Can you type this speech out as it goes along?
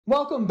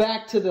Welcome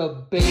back to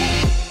the base.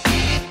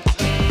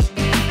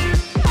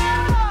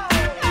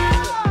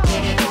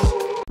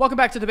 Welcome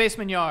back to the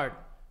basement yard.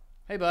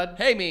 Hey, bud.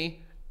 Hey,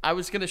 me. I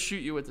was gonna shoot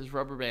you with this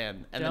rubber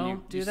band, and then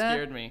Don't do you that.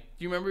 scared me.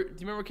 Do you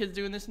remember kids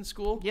doing this in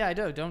school? Yeah, I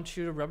do. Don't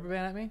shoot a rubber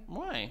band at me.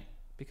 Why?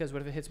 Because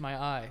what if it hits my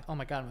eye? Oh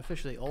my god, I'm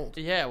officially old.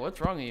 Yeah,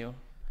 what's wrong with you?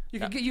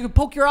 You can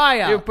poke your eye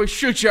out. You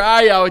shoot your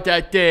eye out with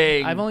that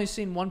thing. I've only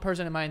seen one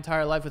person in my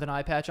entire life with an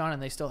eye patch on,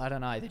 and they still had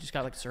an eye. They just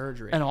got like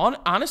surgery. And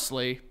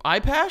honestly,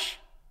 eye patch?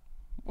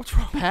 What's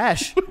wrong?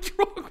 Patch. What's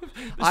wrong with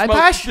the Eye smoke?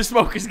 patch? The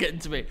smoke is getting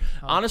to me.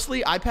 Oh.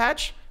 Honestly, eye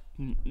patch,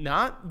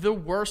 not the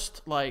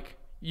worst. Like,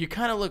 you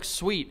kind of look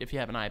sweet if you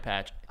have an eye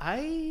patch.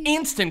 I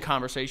Instant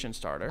conversation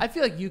starter.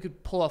 feel like you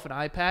could pull off an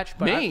eye patch,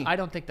 but Me? I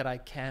don't think that I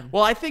can.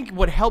 Well, I think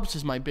what helps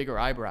is my bigger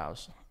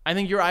eyebrows. I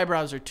think your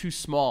eyebrows are too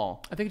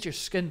small. I think it's your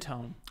skin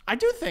tone. I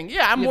do think,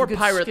 yeah, I'm You more have a good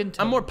pirate. skin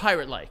tone. I'm more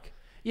pirate-like.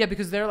 Yeah,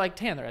 because they're like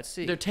tan. They're at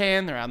sea. They're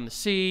tan. They're out in the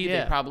sea.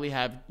 Yeah. They probably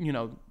have,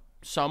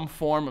 some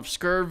form of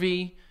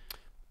scurvy.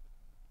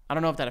 I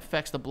don't know if that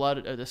affects the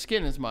blood or the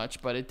skin as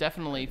much, but it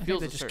definitely I think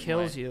feels that a just certain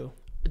kills way. you.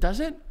 Does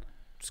it?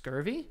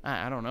 Scurvy?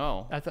 I don't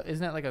know. I thought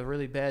isn't that like a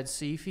really bad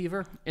sea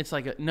fever? It's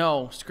like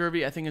no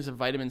scurvy. I think is a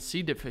vitamin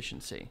C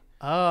deficiency.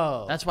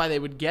 Oh, That's why they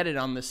would get it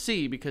on the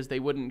sea because they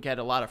wouldn't get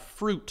a lot of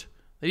fruit.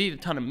 They eat a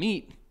ton of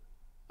meat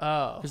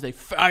oh. because they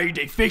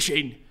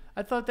fishing.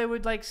 I thought they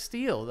would like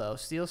steal though.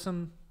 Steal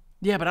some.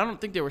 Yeah, but I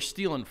don't think they were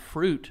stealing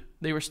fruit.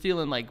 They were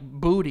stealing like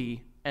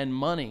booty and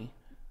money.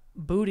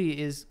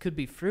 Booty could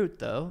be fruit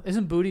though.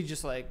 Isn't booty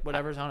just like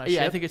whatever's on a ship?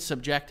 Yeah, I think it's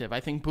subjective. I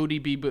think booty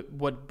be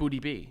what booty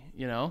be,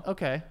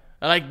 Okay.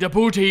 Like the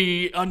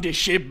booty on the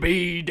ship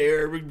be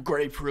there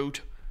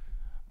grapefruit.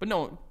 But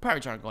no,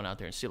 pirates aren't going out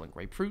there and stealing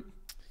grapefruit.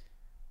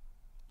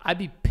 I'd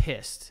be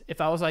pissed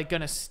if I was like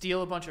gonna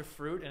steal a bunch of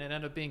fruit and it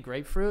ended up being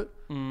grapefruit.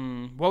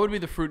 What would be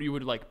the fruit you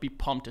would like be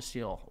pumped to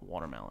steal?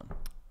 Watermelon.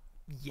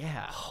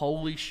 Yeah.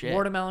 Holy shit.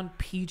 Watermelon,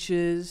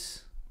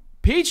 peaches.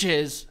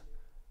 Peaches?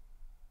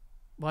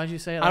 Why'd you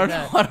say it I like don't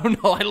that? know. I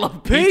don't know. I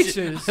love peaches.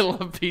 Peaches. I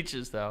love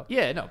peaches though.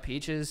 Yeah, no,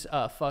 peaches.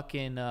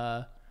 Fucking.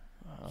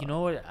 You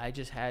know what I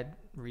just had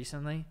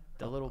recently?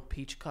 The little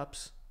peach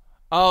cups.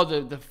 Oh,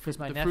 the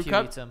my the nephew fruit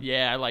cup? eats 'em.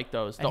 Yeah, I like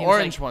those. And The he was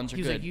orange like- ones are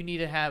He was good. like, you need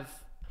to have.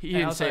 He and I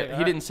didn't was say like, it.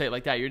 He didn't say it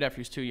like that. Your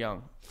nephew's too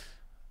young.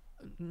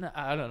 No,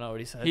 I don't know what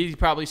he said. He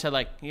probably said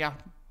like, yeah.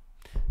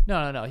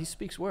 No. He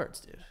speaks words,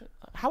 dude.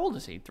 How old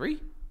is he?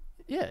 3?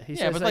 Yeah, he Yeah,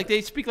 says but like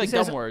they speak like he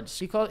says- dumb words.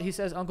 He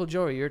says, Uncle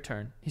Joey, your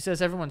turn. He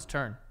says everyone's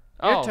turn.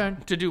 Oh, Your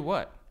turn. to do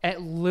what?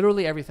 At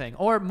literally everything,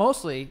 or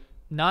mostly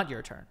not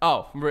your turn.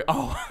 Oh. Or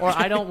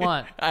I don't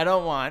want. I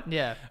don't want.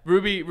 Yeah.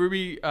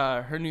 Ruby,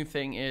 her new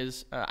thing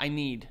is I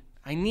need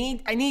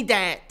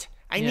that.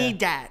 I need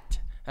that.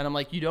 And I'm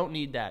like, you don't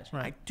need that.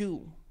 Right. I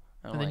do.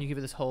 And then you give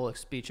it this whole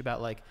speech about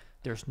like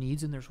there's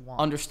needs and there's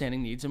wants.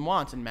 understanding needs and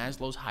wants and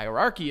Maslow's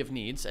hierarchy of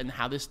needs and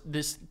how this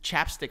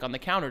chapstick on the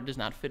counter does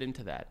not fit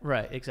into that.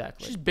 Right,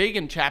 exactly. She's big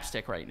in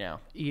chapstick right now.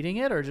 Eating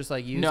it or just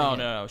like using No, it?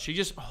 no. She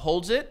just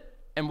holds it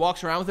and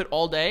walks around with it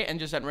all day and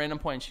just at random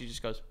points she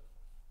just goes,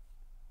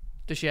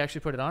 Does she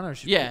actually put it on or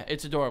she? yeah,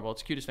 it's adorable.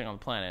 It's the cutest thing on the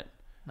planet.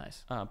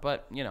 Nice.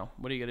 But,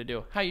 what are you going to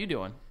do? How you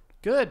doing?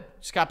 Good.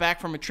 Just got back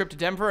from a trip to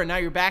Denver and now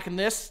you're back in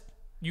this,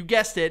 you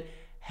guessed it,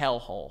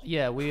 hellhole.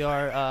 Yeah, we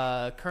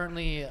are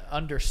currently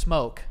under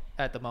smoke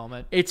at the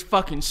moment. It's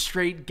fucking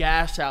straight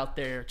gas out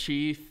there,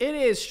 Chief. It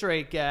is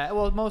straight gas.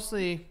 Well,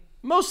 mostly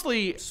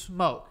Mostly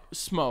smoke.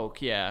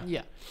 smoke, yeah.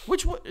 Yeah.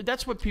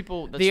 That's what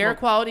people... The air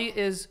quality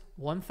is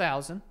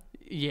 1,000.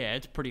 Yeah,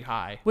 it's pretty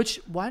high.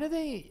 Why do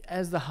they,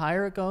 as the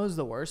higher it goes,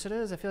 the worse it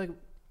is? I feel like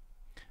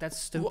that's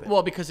stupid.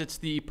 Well, because it's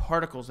the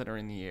particles that are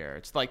in the air.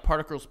 It's like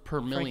particles per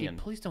Frankie, million.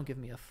 please don't give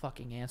me a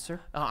fucking answer.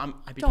 I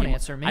Don't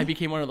answer me. I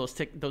became one of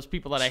those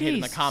people that I hate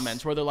in the Jesus.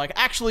 comments where they're like,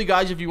 actually,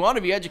 guys, if you want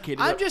to be educated...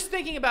 I'm just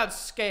thinking about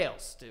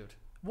scales, dude.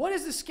 What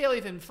is the scale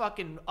even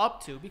fucking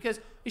up to? Because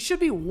it should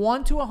be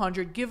 1 to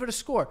 100. Give it a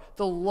score.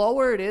 The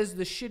lower it is,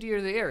 the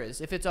shittier the air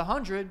is. If it's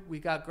 100, we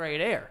got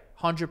great air.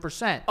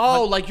 100%.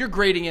 Oh, like you're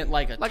grading it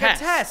like a Like a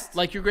test. test.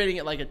 Like you're grading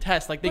it like a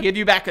test. Like they give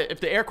you back... if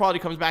the air quality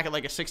comes back at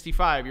like a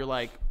 65, you're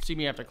like, see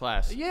me after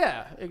class.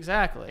 Yeah,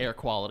 exactly. Air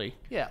quality.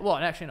 Yeah, well,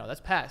 actually, no,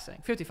 that's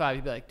passing. 55,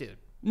 you'd be like, dude.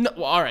 No,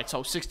 well, all right,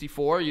 so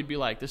 64, you'd be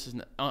like, this is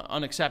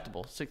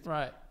unacceptable.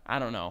 Right. I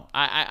don't know.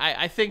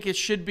 I think it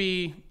should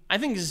be... I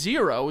think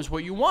 0 is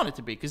what you want it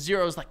to be because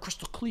 0 is like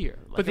crystal clear.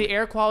 Like But the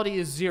air quality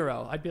is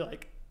 0. I'd be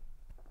like,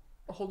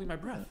 holding my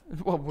breath.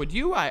 well, would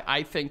you?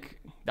 I think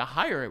the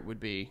higher it would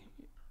be,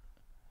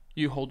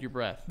 you hold your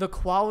breath. The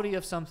quality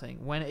of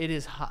something, when it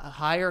is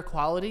higher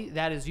quality,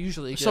 that is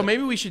usually good. So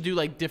maybe we should do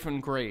like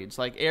different grades.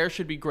 Like air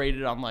should be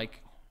graded on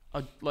like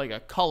a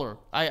color.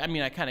 I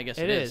mean, I kind of guess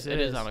it is. It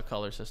is on a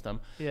color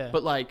system. Yeah.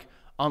 But like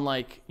on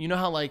like, you know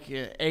how like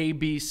A,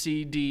 B,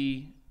 C,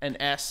 D, and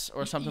S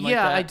or something like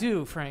that? Yeah, I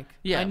do, Frank.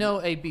 Yeah. I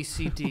know A, B,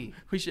 C, D.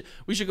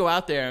 We should go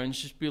out there and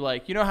just be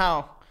like, you know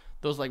how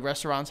those like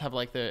restaurants have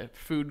like the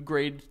food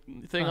grade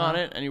thing on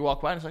it, and you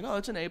walk by and it's like, oh,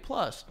 it's an A+.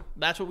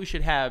 That's what we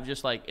should have,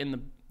 just like in the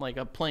like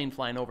a plane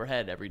flying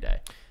overhead every day.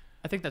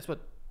 I think that's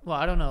what Well,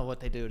 I don't know what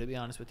they do, to be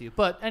honest with you.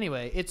 But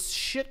anyway, it's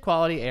shit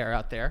quality air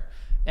out there.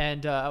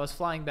 And I was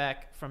flying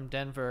back from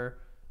Denver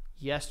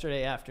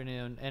yesterday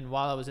afternoon, and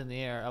while I was in the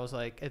air, I was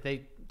like,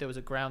 there was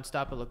a ground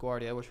stop at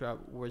LaGuardia,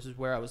 which is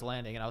where I was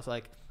landing, and I was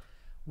like,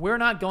 we're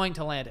not going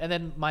to land. And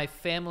then my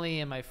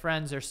family and my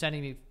friends are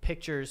sending me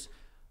pictures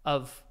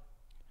of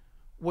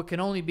what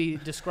can only be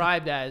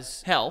described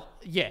as Hell.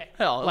 Yeah.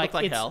 Hell. It looked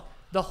like hell.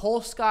 The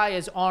whole sky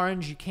is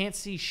orange. You can't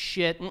see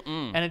shit.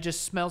 And it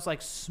just smells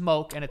like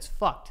smoke, and it's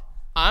fucked.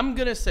 I'm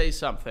going to say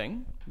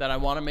something that I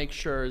want to make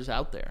sure is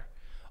out there.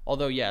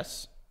 Although,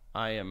 yes,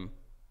 I am,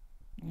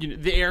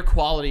 the air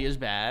quality is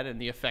bad and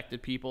the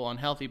affected people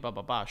unhealthy, blah,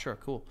 blah, blah. Sure,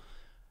 cool.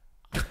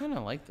 I kind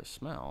of like the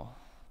smell.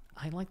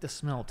 I like the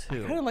smell,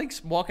 too. I kind of like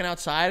walking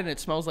outside and it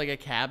smells like a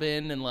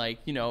cabin and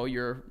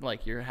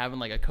you're having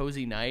like a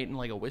cozy night and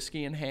like a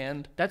whiskey in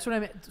hand. That's what I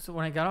meant. So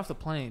when I got off the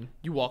plane.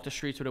 You walk the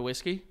streets with a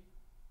whiskey?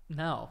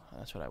 No.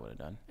 That's what I would have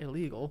done.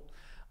 Illegal.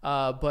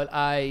 But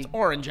It's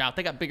orange out.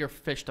 They got bigger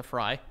fish to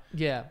fry.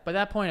 Yeah, by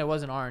that point I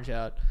wasn't orange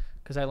out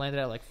because I landed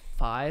at like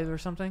 5 or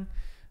something.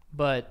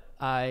 But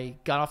I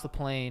got off the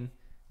plane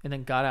and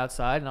then got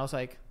outside and I was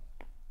like,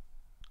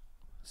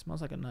 it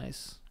smells like a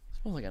nice,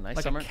 Smells like a nice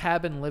like summer, a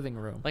cabin living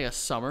room. like a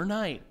summer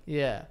night,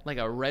 Yeah, like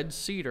a red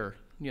cedar.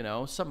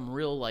 Something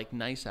real like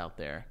nice out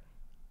there.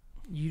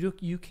 you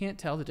can't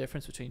tell the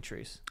difference between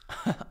trees.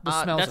 The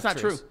That's not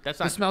trees. true. That's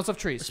the not smells of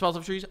The trees. smells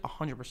of trees,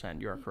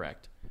 100%. You are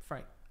correct.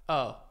 Frank.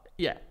 Oh.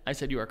 Yeah, I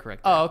said you are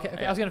correct. Oh, there.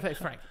 okay. I was gonna say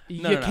Frank.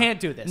 No, you no. can't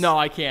do this. No,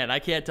 I can't. I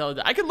can't tell.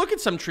 I could look at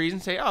some trees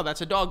and say, "Oh,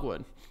 that's a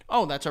dogwood.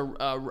 Oh, that's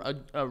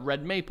a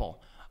red maple.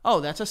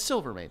 Oh, that's a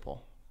silver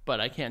maple." But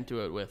I can't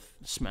do it with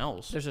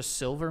smells. There's a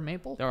silver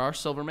maple. There are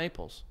silver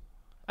maples.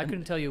 I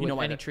couldn't tell you know what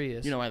why any they're- tree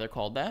is. You know why they're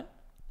called that?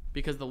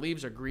 Because the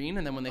leaves are green,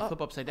 and then when they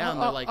flip upside down,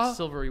 they're like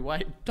silvery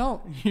white.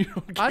 Don't. You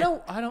don't care.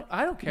 I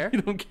don't care.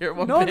 You don't care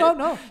one No, bit.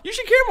 no. You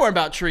should care more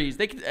about trees.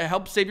 They could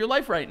help save your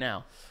life right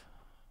now.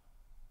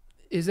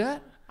 Is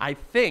that? I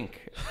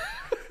think.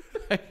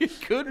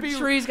 It could be. The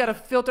trees got a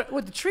filter.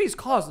 Well, the trees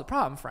cause the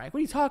problem, Frank. What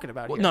are you talking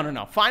about here?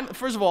 No. Fine.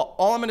 First of all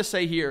I'm going to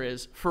say here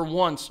is, for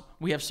once,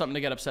 we have something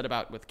to get upset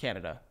about with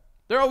Canada.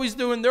 They're always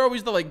the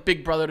like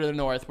big brother to the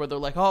north, where they're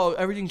like, oh,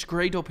 everything's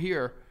great up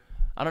here.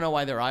 I don't know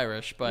why they're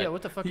Irish, but Yeah,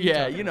 what the fuck are you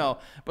talking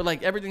about? But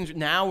like everything's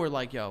now we're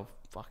like, yo,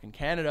 fucking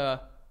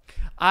Canada,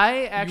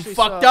 I you actually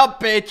fucked up,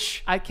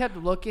 bitch. I kept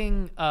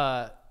looking.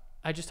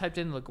 I just typed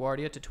in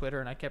LaGuardia to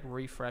Twitter, and I kept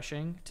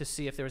refreshing to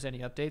see if there was any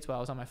updates while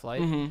I was on my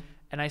flight.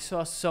 And I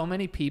saw so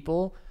many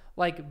people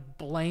like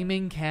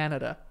blaming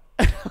Canada.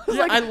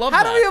 I love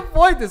How that. do we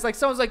avoid this? Like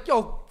someone's like,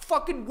 "Yo,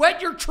 fucking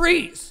wet your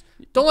trees.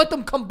 Don't let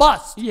them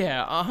combust."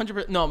 Yeah,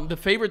 100%. No, the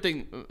favorite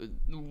thing,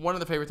 one of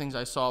the favorite things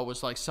I saw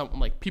was like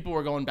people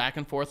were going back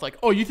and forth, like,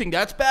 oh, you think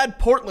that's bad?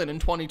 Portland in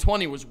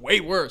 2020 was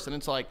way worse, and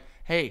it's like,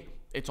 hey,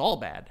 it's all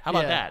bad. How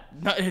about Yeah.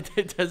 that? No,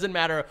 it doesn't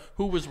matter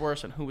who was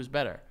worse and who was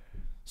better.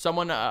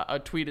 Someone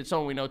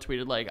someone we know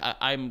tweeted like,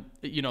 I'm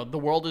the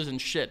world is in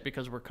shit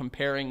because we're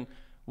comparing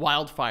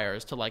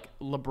wildfires to like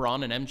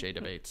LeBron and MJ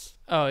debates.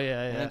 Oh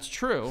yeah, And yeah. it's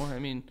true. I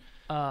mean,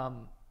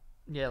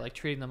 Yeah, like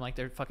treating them like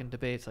they're fucking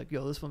debates. Like,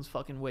 yo, this one's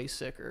fucking way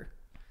sicker.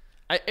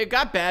 it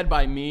got bad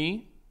by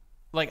me.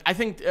 Like, I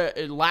think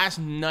last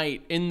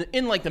night in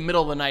like the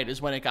middle of the night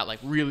is when it got like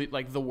really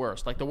like the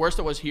worst. Like the worst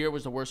it was here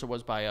was the worst it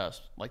was by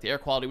us. Like the air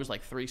quality was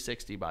like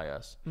 360 by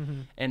us,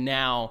 and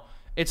now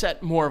it's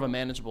at more of a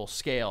manageable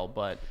scale.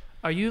 But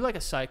Are you like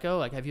a psycho?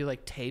 Like, have you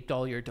like taped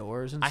all your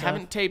doors and I stuff?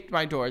 haven't taped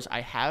my doors. I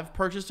have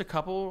purchased a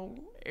couple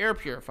air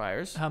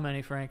purifiers. How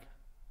many, Frank?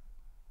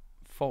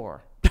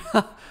 4.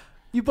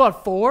 You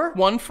bought 4?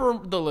 One for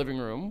the living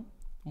room,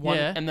 one,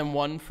 Yeah. and then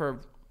one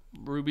for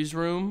Ruby's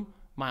room,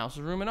 Miles'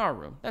 room, and our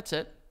room. That's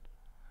it.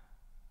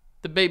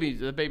 The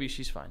baby,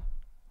 she's fine.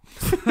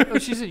 Oh,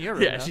 she's in your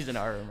room. Yeah, now. she's in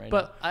our room right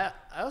But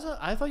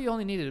I thought you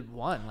only needed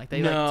one. Like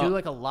they No. like do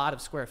like a lot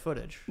of square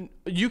footage. now.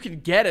 You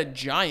could get a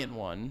giant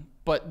one,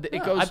 but it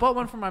Yeah, goes. I bought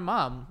one for my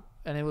mom,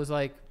 and it was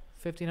like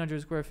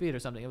 1,500 square feet or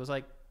something. It was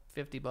like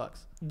 $50.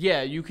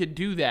 Yeah, you could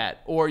do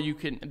that, or you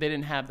can. They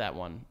didn't have that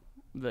one,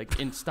 like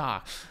in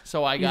stock.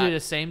 So I You got. did it the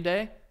same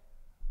day?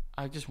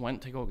 I just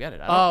went to go get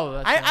it. Oh,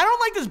 that's I nice. don't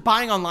like this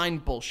buying online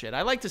bullshit.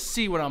 I like to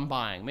see what I'm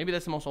buying. Maybe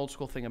that's the most old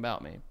school thing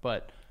about me,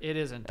 but It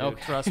isn't, dude.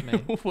 okay. Trust me.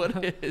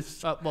 What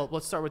is? Well,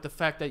 let's start with the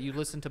fact that you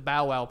listened to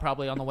Bow Wow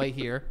probably on the way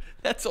here.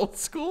 That's old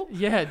school.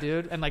 Yeah,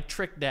 dude, and like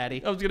Trick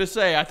Daddy. I was gonna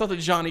say I thought that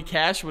Johnny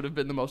Cash would have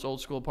been the most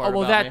old school part. Oh,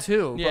 well, about that me.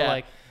 too. Yeah. But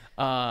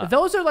like,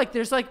 those are like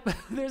there's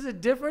a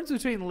difference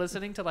between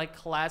listening to like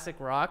classic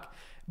rock,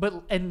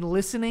 and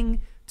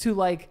listening to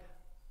like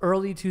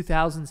early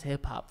 2000s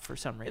hip hop for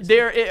some reason.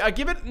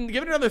 give it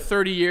another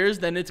 30 years,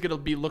 then it's gonna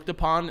be looked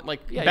upon like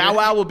Yeah, Bow you're-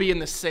 Wow will be in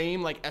the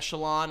same like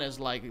echelon as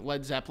like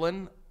Led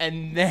Zeppelin,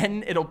 and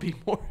then it'll be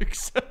more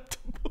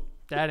acceptable.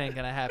 That ain't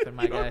gonna happen,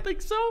 my You guy. don't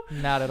think so?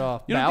 Not at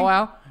all. You don't Bow think-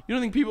 Wow. You You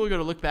don't think people are going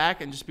to look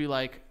back and just be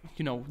like,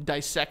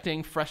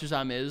 dissecting Fresh as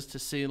I'm is to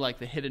see like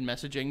the hidden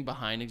messaging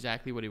behind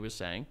exactly what he was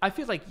saying? I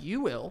feel like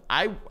you will.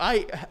 I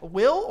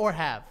will or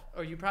have.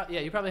 Or you probably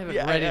have it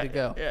ready to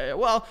go. Yeah.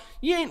 Well,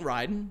 you ain't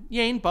riding.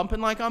 You ain't bumping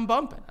like I'm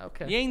bumping.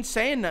 Okay. You ain't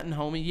saying nothing,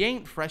 homie. You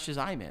ain't fresh as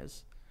I'm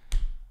is.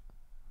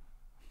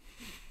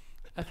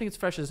 I think it's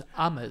fresh as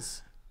I'm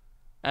is.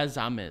 As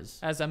I'm is.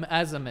 As I'm is.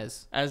 As I'm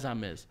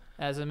is.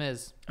 As I'm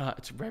is.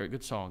 It's a very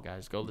good song,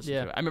 guys. Go listen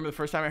Yeah. to it. I remember the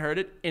first time I heard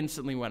it,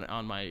 instantly went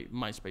on my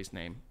MySpace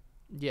name.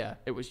 Yeah.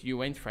 It was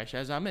You Ain't Fresh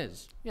as I'm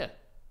is. Yeah.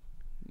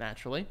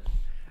 Naturally.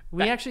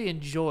 We actually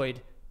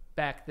enjoyed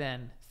back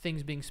then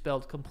things being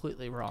spelled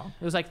completely wrong.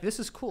 It was like, this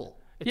is cool.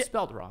 It's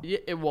spelled wrong.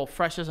 Yeah, well,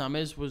 Fresh as I'm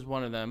is was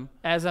one of them.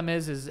 As I'm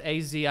is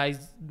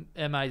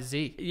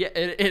A-Z-I-M-I-Z. Yeah,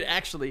 it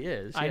actually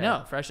is. I yeah.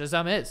 know. Fresh as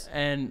I'm is.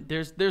 And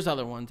there's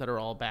other ones that are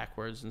all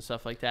backwards and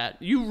stuff like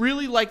that. You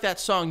really like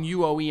that song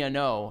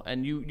UOENO,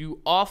 and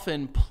you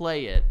often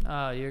play it.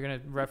 Oh, you're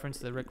going to reference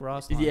the Rick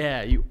Ross line.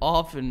 Yeah, you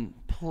often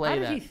play How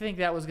that. did he think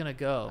that was going to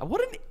go?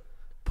 What an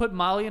Put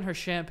Molly in her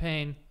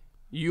champagne.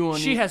 you and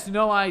She has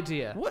no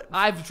idea. What?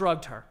 I've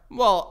drugged her.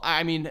 Well,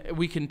 I mean,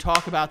 we can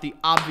talk about the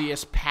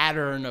obvious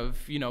pattern of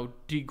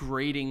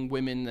degrading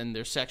women and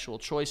their sexual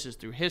choices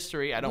through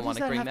history. I don't want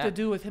to bring What does that have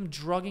to do with him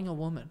drugging a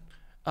woman?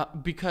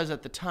 Because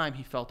at the time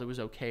he felt it was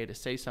okay to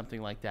say something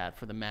like that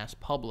for the mass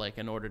public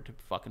in order to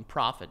fucking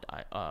profit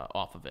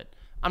off of it.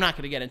 I'm not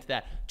going to get into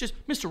that. Just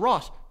Mr.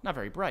 Ross, not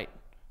very bright.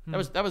 That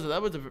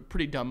was a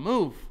pretty dumb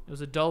move. It was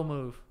a dull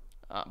move.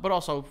 But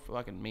also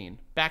fucking mean.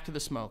 Back to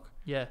the smoke.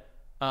 Yeah.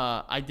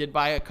 I did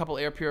buy a couple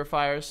air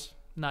purifiers.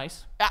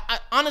 Nice.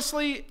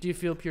 Honestly, Do you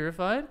feel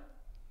purified?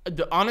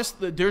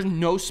 there's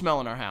no smell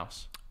in our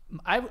house.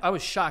 I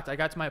was shocked. I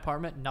got to my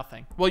apartment,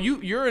 nothing. Well,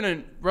 you're in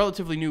a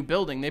relatively new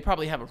building. They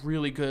probably have a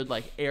really good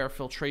like air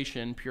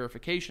filtration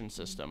purification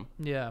system.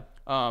 Yeah.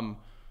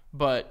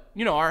 But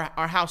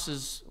our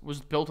house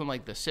was built in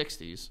like the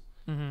 60s,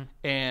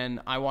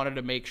 and I wanted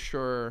to make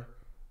sure,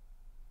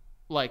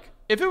 like,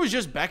 if it was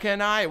just Becca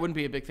and I, it wouldn't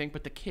be a big thing.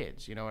 But the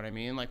kids, you know what I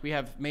mean? Like,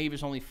 Maeve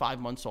is only 5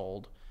 months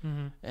old,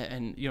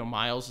 and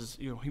Miles is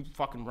he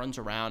fucking runs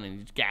around and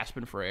he's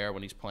gasping for air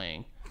when he's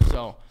playing.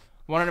 So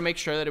wanted to make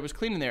sure that it was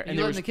clean in there. You And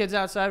there letting was the kids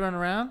outside run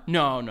around?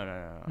 no,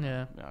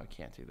 Yeah. no, I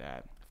can't do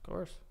that. Of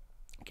course.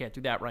 I can't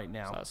do that right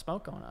There's a lot now. of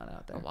smoke going on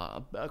out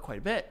there. Quite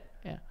a bit.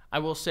 Yeah. I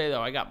will say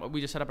though,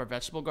 we just set up our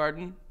vegetable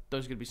garden.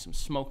 Those are gonna be some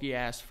smoky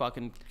ass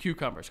fucking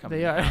cucumbers coming.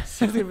 They in. are. It's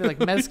going to be like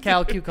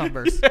mezcal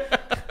cucumbers.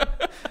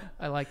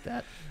 I like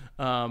that.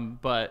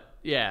 But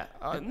yeah,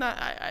 I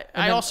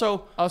then-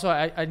 also. Also,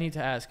 I need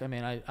to ask. I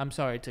mean, I'm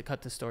sorry to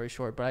cut the story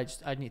short,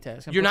 but I need to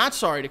ask. You're not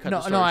sorry to cut No,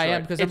 the story no, I short.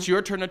 am, because it's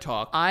your turn to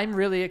talk. I'm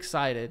really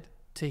excited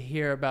to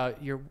hear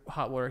about your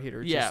hot water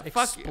heater just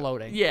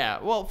exploding. Yeah.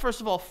 Well,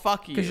 first of all,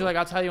 fuck you. Because you're like,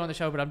 I'll tell you on the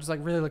show, but I'm just like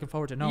really looking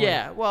forward to knowing.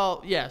 Yeah.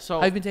 Well, yeah. So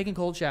I've been taking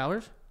cold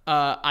showers.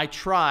 I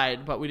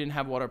tried, but we didn't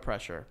have water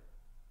pressure.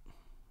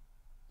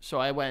 So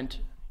I went.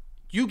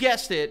 You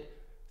guessed it.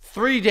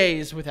 3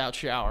 days without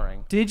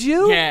showering. Did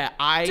you? Yeah,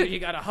 Dude, you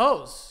got a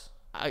hose.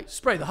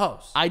 Spray the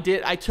hose. I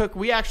did.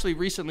 We actually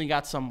recently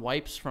got some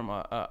wipes from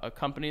a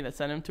company that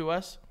sent them to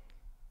us,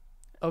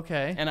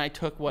 Okay. and I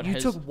took you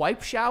took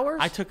wipe showers?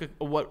 I took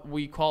what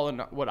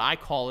I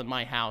call in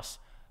my house,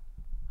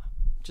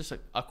 just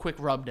a quick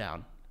rub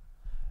down.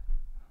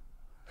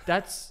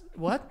 That's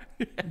what?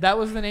 That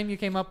was the name you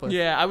came up with?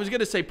 Yeah, I was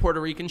gonna say Puerto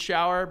Rican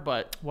shower,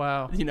 but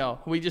Wow.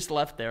 we just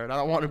left there, and I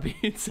don't want to be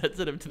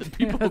insensitive to the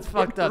people. That's of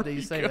fucked up Puerto that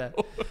you say Rico.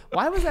 that.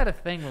 Why was that a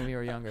thing when we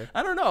were younger?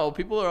 I don't know.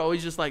 People are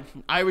always just like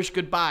Irish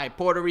goodbye,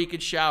 Puerto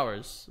Rican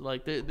showers,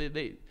 like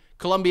they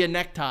Colombia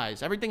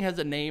neckties. Everything has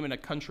a name and a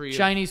country.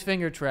 Chinese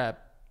finger trap.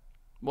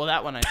 Well,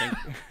 that one I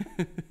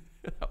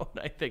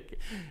think,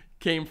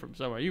 came from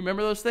somewhere. You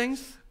remember those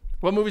things?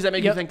 What movies that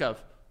make you Yep. think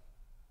of?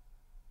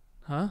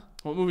 Huh?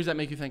 What movies that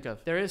make you think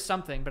of? There is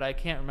something, but I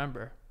can't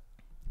remember.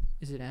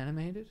 Is it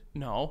animated?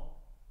 No.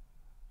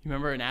 You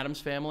remember in Addams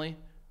Family?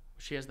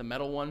 She has the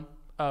metal one.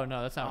 Oh,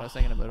 no, that's not what I was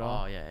thinking of at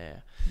all. Oh yeah.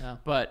 No.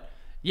 But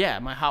yeah,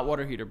 my hot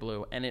water heater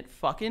blew, and it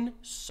fucking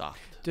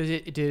sucked.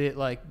 Did it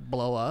like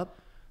blow up?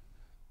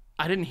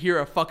 I didn't hear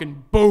a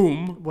fucking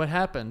boom. What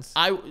happens?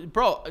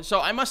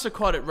 So I must have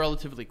caught it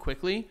relatively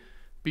quickly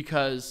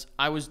because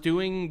I was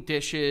doing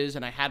dishes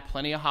and I had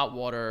plenty of hot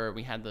water.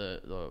 We had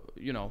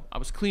I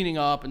was cleaning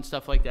up and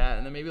stuff like that.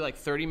 And then maybe like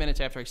 30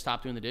 minutes after I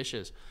stopped doing the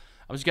dishes,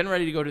 I was getting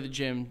ready to go to the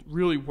gym,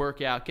 really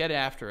work out, get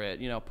after it,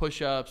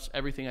 push-ups,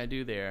 everything I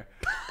do there.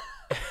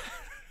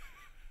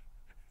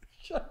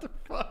 Shut the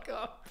fuck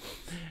up.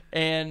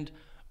 And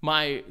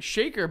my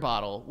shaker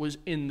bottle was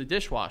in the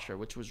dishwasher,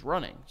 which was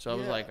running. So I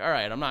was like, all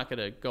right, I'm not going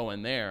to go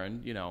in there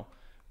and,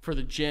 for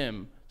the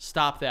gym,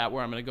 stop that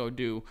where I'm going to go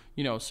do,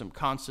 some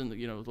constant,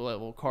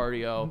 level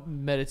cardio.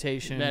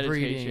 Meditation, Meditation,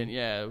 breathing.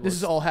 yeah. This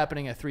is all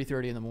happening at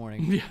 3:30 in the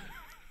morning.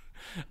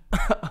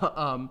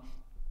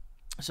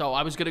 So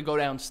I was going to go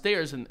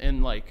downstairs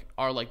in like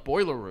our like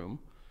boiler room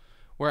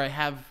where I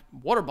have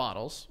water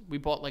bottles. We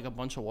bought like a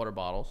bunch of water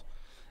bottles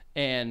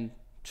and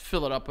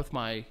fill it up with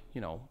my,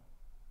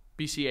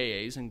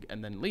 BCAAs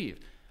and then leave.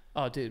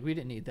 Oh, dude, we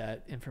didn't need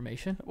that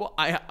information. Well,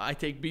 I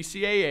take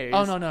BCAAs.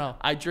 Oh, no.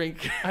 I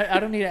drink. I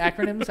don't need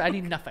acronyms. I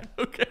need nothing.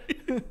 Okay.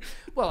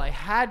 Well, I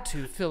had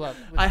to fill up.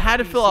 With I had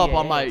to fill up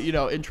on my,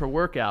 BCAAs. intra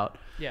workout.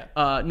 Yeah.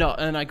 No,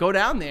 and I go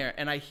down there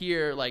and I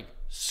hear like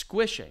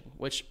squishing,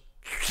 which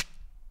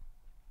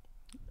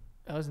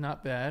That was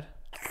not bad.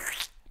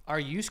 Are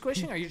you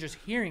squishing or are you just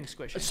hearing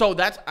squishing? so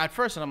that's at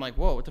first, and I'm like,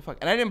 whoa, what the fuck?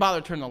 And I didn't bother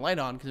to turn the light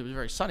on because it was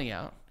very sunny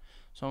out.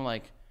 So I'm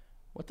like,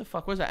 what the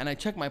fuck was that? And I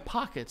checked my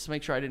pockets to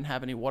make sure I didn't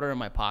have any water in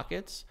my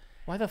pockets.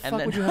 Why the fuck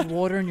then- would you have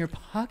water in your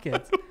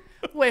pockets?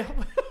 Wait.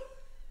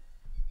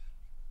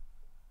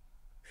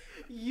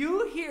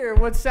 You hear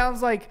what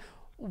sounds like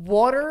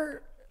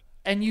water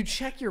and you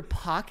check your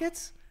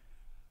pockets?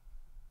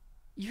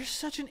 You're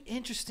such an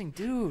interesting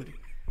dude.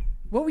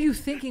 What were you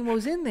thinking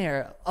was in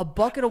there? A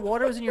bucket of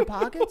water was in your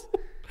pockets?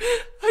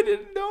 I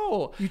didn't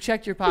know. You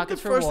checked your But the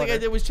pockets for first water. thing I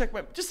did was check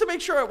my, just to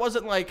make sure it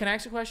wasn't like, Can I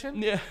ask a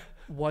question? yeah.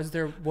 Was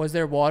there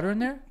water in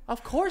there?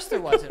 Of course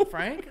there wasn't,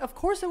 Frank. Of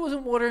course there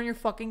wasn't water in your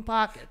fucking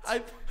pockets.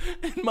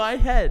 In my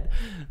head,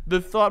 the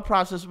thought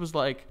process was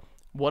like,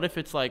 what if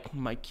it's like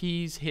my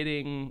keys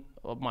hitting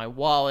my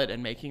wallet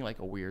and making like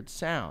a weird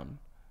sound?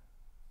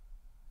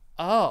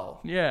 Oh.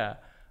 Yeah.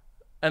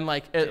 And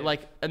like it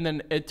and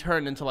then it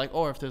turned into like,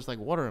 oh, if there's like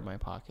water in my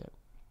pocket.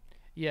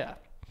 Yeah.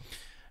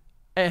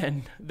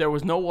 And there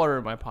was no water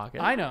in my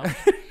pocket. I know.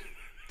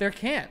 There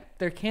can't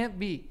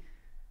be.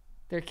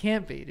 There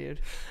can't be,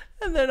 dude.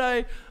 And then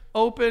I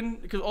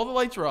opened, because all the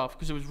lights were off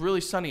because it was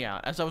really sunny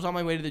out. As I was on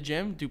my way to the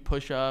gym, do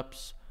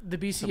push-ups, The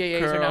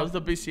BCAAs are now curls,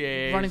 the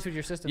BCAAs. running through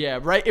your system. Yeah,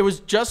 right. It was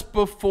just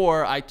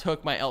before I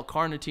took my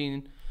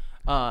L-carnitine,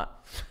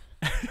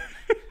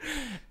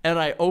 and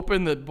I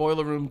opened the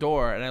boiler room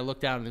door and I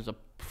looked down and there's a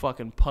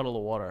fucking puddle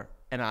of water,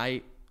 and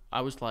I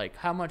was like,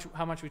 How much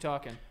we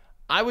talking?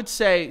 I would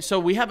say, so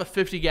we have a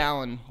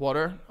 50-gallon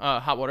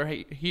hot water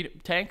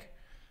heat tank.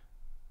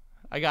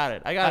 I got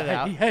it out. I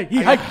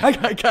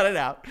got it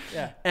out.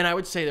 Yeah. And I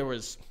would say there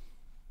was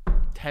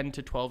 10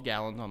 to 12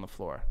 gallons on the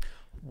floor.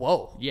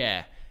 Whoa.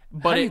 Yeah. How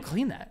But do you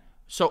clean that?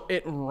 so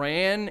it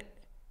ran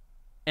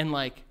and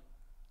like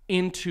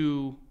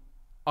into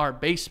our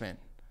basement,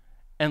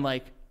 and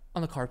like,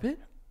 On the carpet?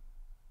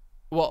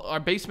 well, our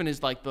basement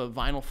is like the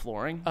vinyl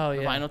flooring, Oh,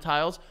 the yeah. vinyl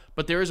tiles,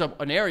 but there is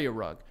an area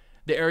rug.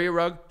 The area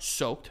rug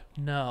soaked,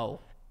 No.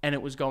 and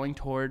it was going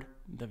toward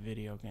the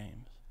video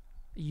games.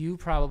 You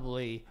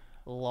probably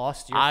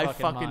lost your I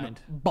fucking fucking mind.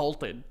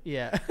 bolted.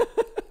 Yeah.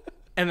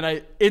 And then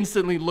I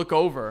instantly look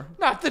over.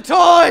 Not the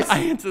toys!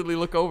 I instantly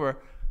look over.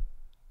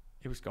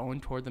 It was going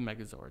toward the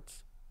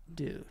Megazords.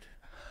 Dude.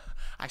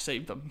 I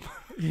saved them.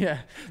 Yeah.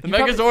 The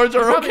Megazords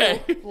are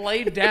okay.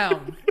 Laid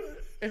down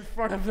in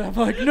front of them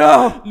like,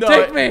 no,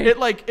 take me.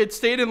 It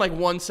stayed in like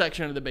one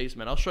section of the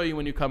basement. I'll show you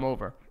when you come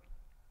over.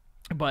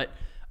 But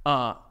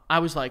I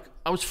was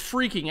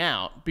freaking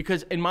out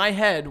because in my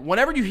head,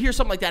 whenever you hear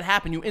something like that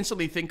happen, you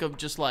instantly think of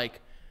just like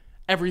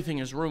everything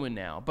is ruined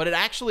now. But it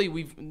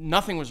actually,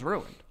 nothing was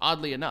ruined.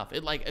 Oddly enough,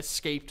 it like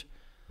escaped.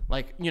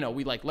 Like,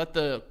 we like let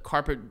the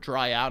carpet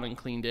dry out and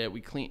cleaned it.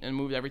 We cleaned and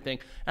moved everything.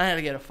 And I had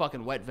to get a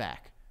fucking wet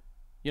vac.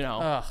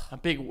 Ugh. A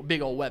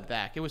big old wet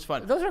vac. It was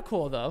fun. Those are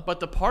cool, though. But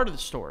the part of the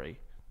story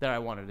that I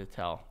wanted to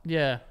tell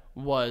Yeah.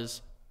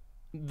 was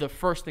the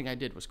first thing I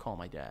did was call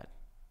my dad.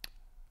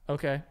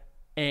 Okay.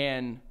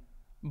 And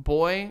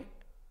boy,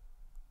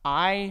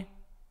 I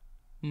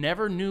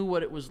never knew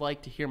what it was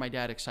like to hear my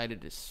dad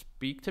excited to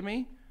speak to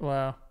me.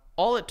 Wow.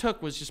 All it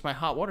took was just my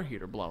hot water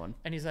heater blowing.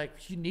 And he's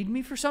like, you need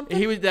me for something?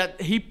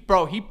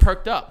 He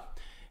perked up.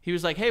 He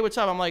was like, "Hey, what's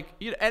up?" I'm like,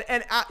 you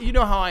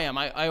know how I am.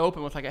 I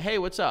open with like a, "Hey,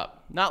 what's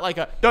up?" Not like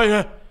a,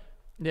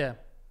 Yeah.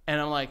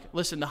 and I'm like,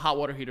 "Listen, the hot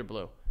water heater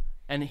blew."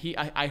 And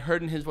I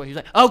heard in his voice, he's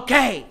like,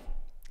 "Okay,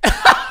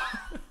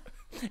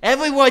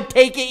 everyone,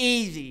 take it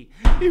easy."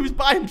 He was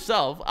by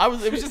himself.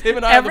 It was just him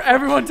and I.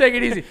 Everyone take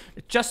it easy.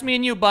 Just me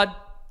and you, bud.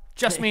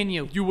 Just me and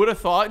you. You would have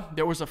thought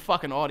there was a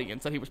fucking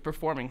audience that he was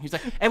performing. He's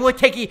like, "Everyone,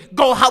 take it.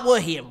 Go hot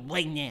water here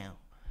right now."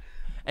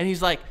 And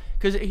he's like,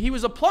 because he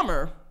was a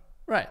plumber.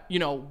 Right.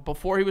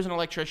 Before he was an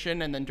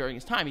electrician, and then during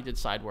his time he did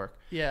side work.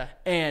 Yeah.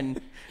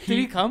 And Did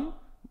he come?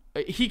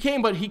 He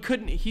came, but he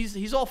couldn't.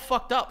 He's all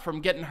fucked up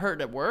from getting hurt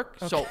at work.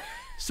 Okay.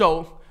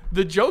 So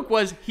the joke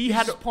was he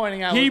had just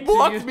pointing out. He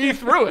walked me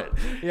through it.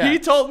 Yeah. He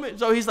told me.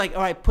 So he's like,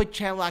 "All right, put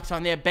channel locks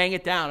on there, bang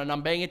it down," and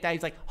I'm banging it down.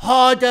 He's like,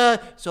 "Harder,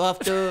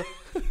 softer."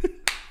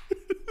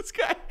 This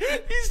guy,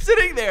 he's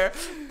sitting there.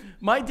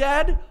 My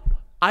dad.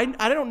 I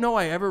don't know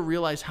I ever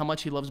realized how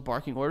much he loves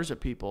barking orders at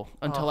people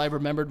until I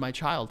remembered my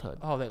childhood.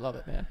 Oh, they love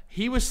it, man.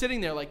 He was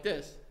sitting there like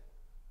this.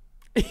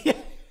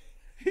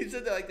 He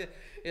stood there like this.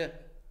 Yeah.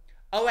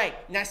 Oh, wait.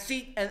 Now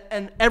see,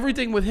 and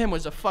everything with him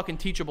was a fucking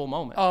teachable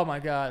moment. Oh, my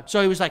God.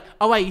 So he was like,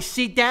 "Oh, wait, you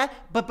see that?"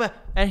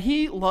 And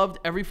he loved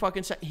every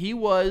fucking second. He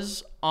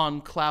was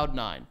on cloud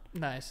 9.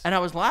 Nice. And I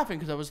was laughing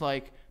because I was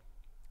like,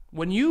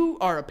 when you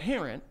are a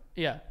parent,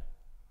 Yeah.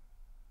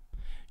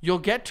 you'll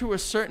get to a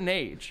certain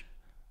age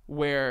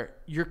where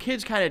your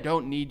kids kind of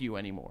don't need you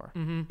anymore.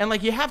 And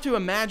like you have to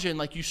imagine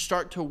like you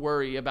start to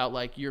worry about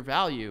like your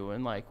value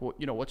and like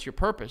you know, what's your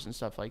purpose and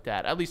stuff like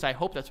that. At least I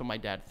hope that's what my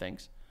dad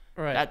thinks.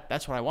 Right.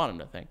 That's what I want him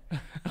to think.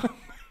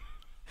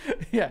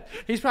 Yeah.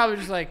 He's probably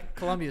just like,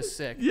 Columbia's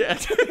sick. Yeah.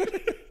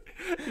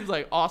 He's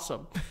like,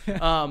 awesome.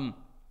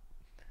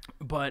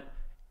 But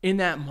in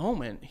that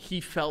moment, he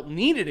felt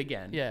needed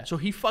again. Yeah. So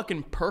he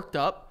fucking perked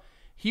up.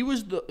 He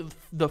was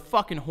the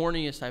fucking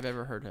horniest I've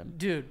ever heard him.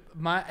 Dude,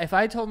 if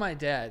I told my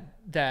dad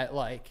that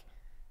like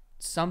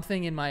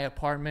something in my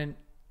apartment,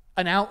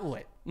 an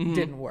outlet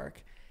didn't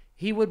work,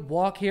 he would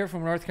walk here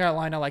from North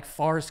Carolina like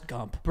Forrest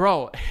Gump.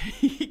 Bro,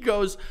 he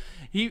goes,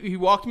 he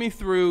walked me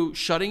through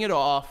shutting it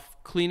off,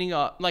 cleaning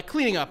up. Like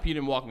cleaning up, he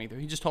didn't walk me through.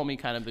 He just told me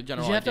kind of the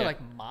general Did you have idea. to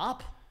like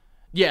mop?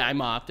 Yeah, I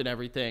mopped and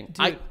everything.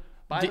 Dude,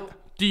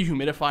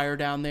 dehumidifier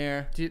down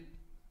there.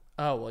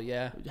 Oh, well,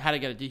 yeah. How to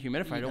get a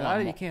dehumidifier? You Don't got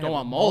want it. mold. You can't Don't have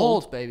want mold,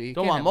 molds, baby. You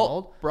Don't can't want have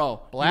mold, mold.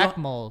 bro. Black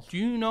you know, mold. Do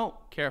you know?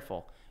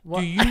 Careful.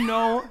 What? Do you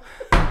know?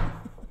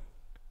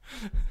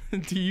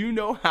 Do you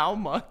know how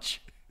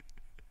much?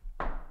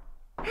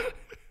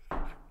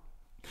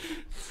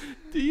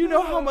 Do you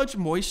know how much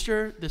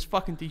moisture this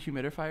fucking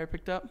dehumidifier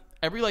picked up?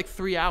 Every like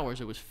 3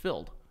 hours, it was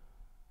filled.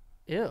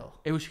 Ew.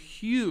 It was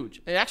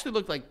huge. It actually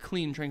looked like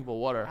clean, drinkable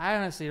water. I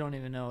honestly don't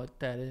even know what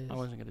that is. I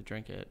wasn't gonna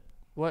drink it.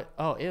 What?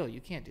 Oh, ew. You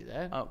can't do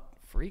that. Oh,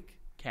 Freak.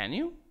 can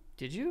you?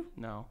 Did you?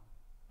 No,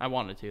 I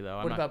wanted to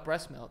though. What about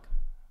breast milk?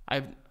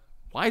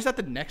 Why is that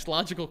the next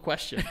logical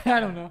question? I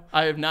don't know.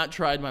 I have not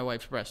tried my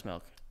wife's breast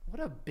milk.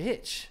 What a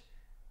bitch.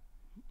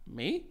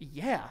 Me?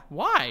 Yeah.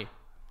 Why?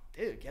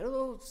 Dude, get a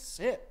little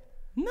sip.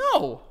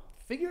 No.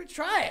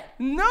 Try it.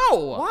 No.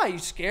 Why? You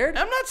scared?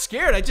 I'm not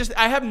scared.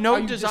 I have no Are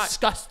you desire.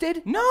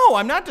 disgusted? No,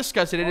 I'm not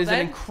disgusted. It Well, is an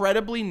then-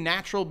 incredibly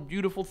natural,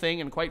 beautiful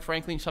thing, and quite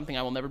frankly, something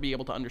I will never be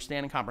able to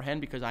understand and comprehend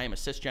because I am a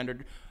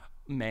cisgendered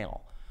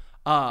male.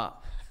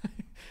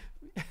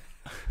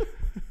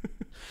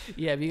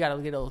 Yeah, but you gotta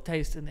get a little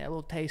taste in there, a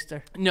little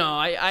taster.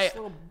 No, Just a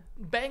little,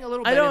 bang a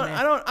little bit in there.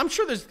 I don't.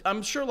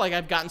 I'm sure like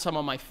I've gotten some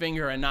on my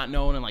finger and not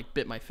known and like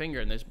bit my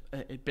finger and there's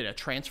been a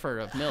transfer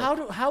of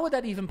milk. How would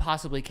that even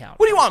possibly count?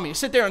 What do you want me to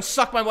sit there and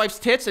suck my wife's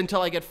tits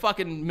until I get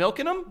fucking milk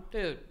in them?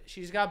 Dude,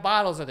 she's got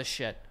bottles of the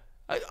shit.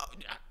 They're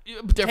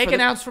Take for an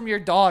the- ounce from your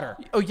daughter.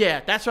 Oh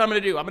yeah, that's what I'm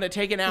gonna do. I'm gonna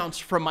take an ounce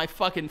from my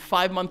fucking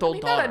 5-month-old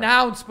Not daughter. an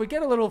ounce, but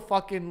get a little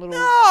fucking little.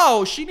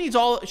 No, she needs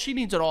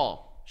it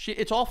all.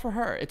 It's all for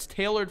her. It's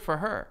tailored for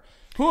her.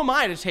 Who am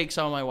I to take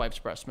some of my wife's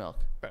breast milk?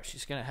 Bro,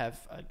 she's gonna have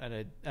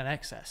an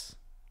excess.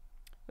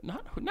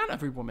 Not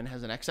every woman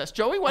has an excess.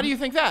 Joey, why do you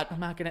think that?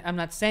 I'm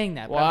not saying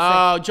that. But I'm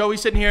Wow,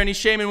 Joey's sitting here and he's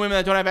shaming women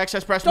that don't have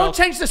excess breast saying, milk.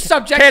 don't change the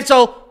subject.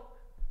 Cancel.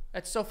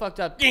 That's so fucked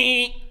up.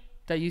 No,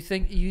 That you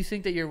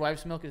think that your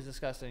wife's milk is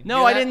disgusting. You I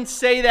hear that? didn't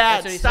say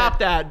That's that. what he Stop said.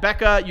 that,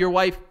 Becca. Your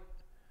wife,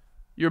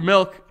 your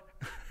milk.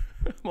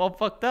 I'm all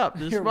fucked up.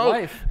 This Your smoke,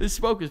 wife. This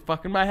smoke is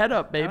fucking my head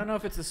up, I babe. don't know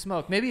if it's the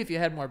smoke. Maybe if you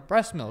had more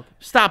breast milk,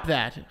 Stop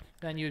that.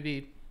 then you would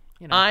be.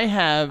 You know. I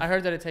have. I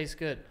heard that it tastes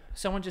good.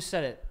 Someone just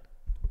said it.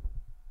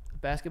 A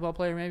basketball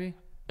player, maybe?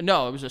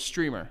 No, it was a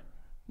streamer,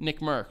 Nick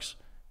Merckx.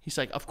 He's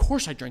like, of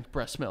course I drink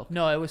breast milk.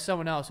 No, it was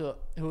someone else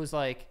who was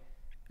like,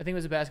 I think it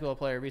was a basketball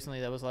player recently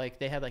that was like,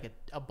 they had like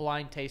a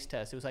blind taste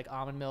test. It was like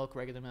almond milk,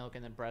 regular milk,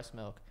 and then breast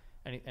milk.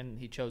 And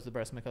he chose the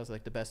breast milk as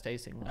like the best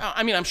tasting one.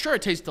 I mean, I'm sure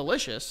it tastes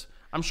delicious.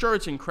 I'm sure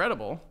it's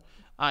incredible.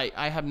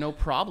 I have no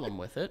problem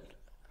with it.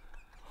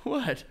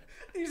 What?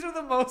 These are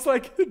the most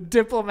like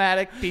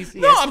diplomatic PCs.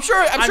 No, I'm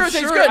sure it tastes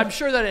good. I'm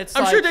sure that it's.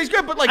 I'm like, sure it tastes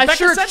good, but like I'm Becca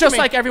sure said it's to just me-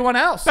 like everyone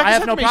else. Becca I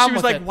have said no to me, problem she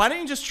was with like, it. why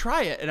don't you just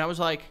try it? And I was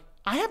like,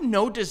 I have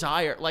no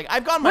desire. Like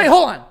I've gone my Wait,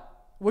 hold on.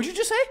 What'd you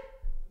just say?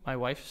 My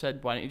wife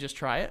said, why don't you just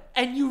try it?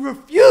 And you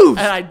refused.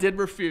 And I did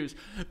refuse.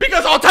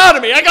 Because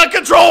autonomy, I got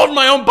control of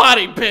my own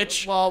body,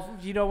 bitch. Well,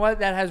 you know what?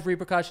 That has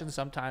repercussions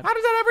sometimes. How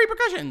does that have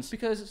repercussions?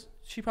 Because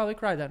she probably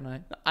cried that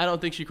night. I don't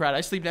think she cried.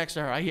 I sleep next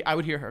to her. I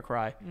would hear her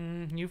cry.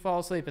 You fall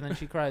asleep and then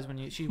she cries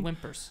when she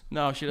whimpers.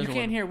 No, she doesn't. You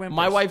can't whimper. hear whimpers.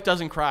 My wife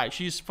doesn't cry.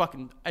 She's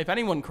fucking. If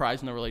anyone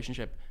cries in the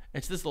relationship,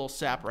 it's this little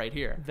sap right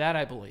here. That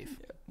I believe.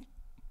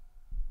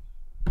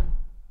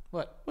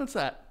 What? What's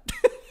that?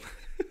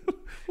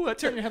 What?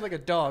 Turn your head like a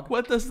dog.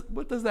 What does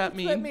that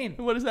mean? that mean?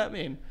 What does that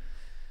mean?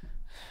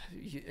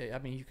 I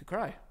mean, you could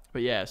cry.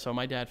 But yeah, so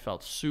my dad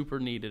felt super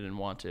needed and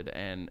wanted,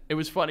 and it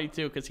was funny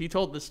too because he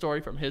told this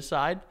story from his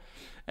side,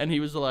 and he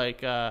was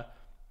like,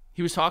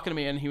 he was talking to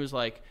me, and he was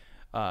like,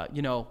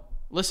 you know,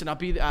 listen, I'll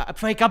be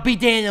Frank, I'll be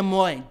there in the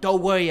morning.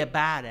 Don't worry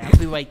about it. I'll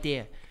be right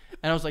there.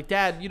 And I was like,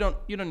 Dad, you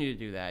don't need to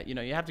do that. You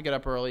know, you have to get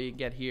up early and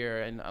get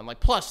here. And I'm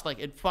like, plus, like,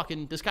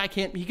 this guy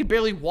he could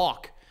barely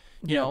walk.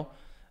 You know.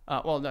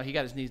 Well, no, he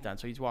got his knees done,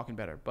 so he's walking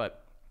better.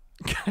 But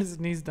Got his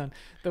knees done.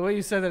 The way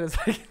you said that is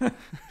like,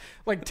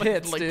 like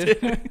tits, like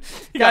dude.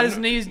 He got his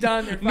knees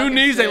done. They're new fucking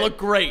knees. They sick. look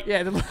great.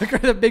 Yeah, they look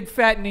like the big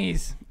fat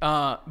knees.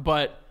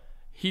 But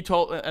he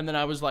told, and then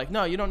I was like,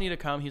 no, you don't need to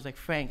come. He's like,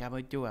 Frank, I'm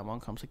going to do it. I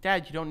won't come. I was like,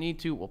 Dad, you don't need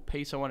to. We'll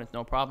pay someone. It's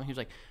no problem. He was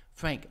like,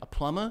 Frank, a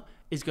plumber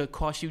is going to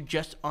cost you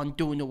just on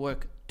doing the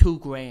work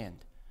 $2,000.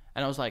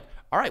 And I was like,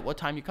 all right, what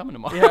time you coming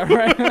tomorrow? Yeah,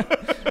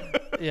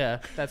 right. Yeah,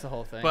 that's the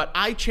whole thing. But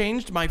I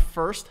changed my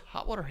first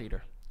hot water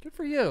heater, good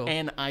for you.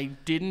 and I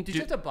didn't. Did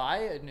you have to buy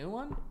a new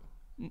one?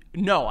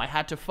 No, I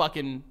had to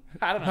fucking.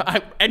 I don't know.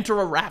 I enter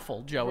a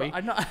raffle, Joey.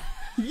 I'm not.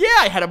 Yeah,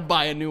 I had to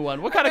buy a new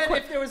one. What kind of?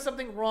 If there was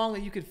something wrong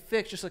that you could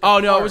fix, just like Oh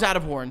a no, it part. was out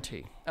of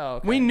warranty. Oh,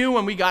 okay. We knew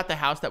when we got the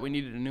house that we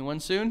needed a new one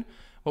soon,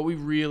 but we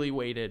really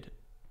waited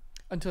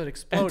until it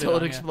exploded. until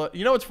it on exploded.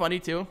 You know what's funny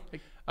too?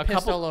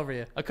 Pissed all over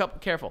you. A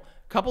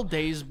couple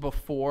days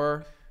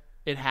before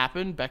it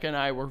happened, Becca and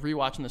I were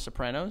rewatching The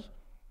Sopranos,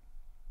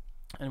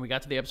 and we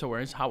got to the episode where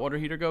his hot water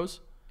heater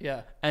goes.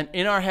 Yeah. And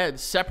in our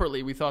heads,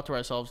 separately, we thought to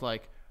ourselves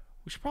like,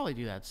 we should probably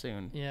do that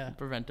soon. Yeah. To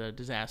prevent a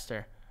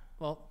disaster.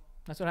 Well,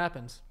 that's what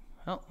happens.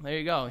 Well, there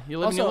you go. You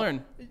live and you Also,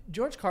 learn.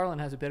 George Carlin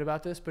has a bit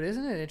about this, but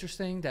isn't it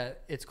interesting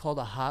that it's called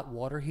a hot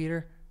water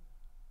heater?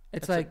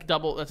 It's That's like a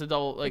double. That's a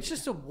double. Like it's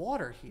just a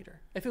water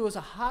heater. If it was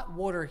a hot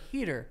water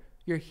heater,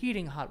 you're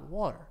heating hot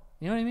water.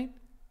 You know what I mean?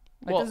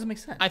 Like, well, doesn't make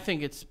sense. I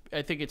think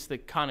it's the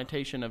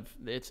connotation of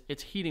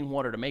it's heating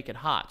water to make it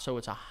hot. So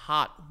it's a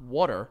hot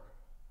water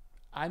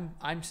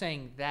I'm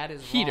saying that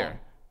is heater. wrong.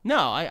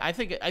 No, I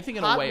think in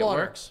Hot a way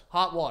water, it works.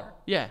 Hot water.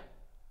 Yeah.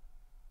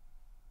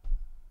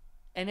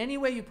 And any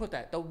way you put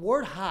that, the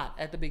word hot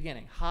at the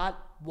beginning, hot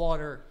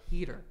water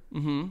heater.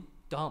 Mm-hmm.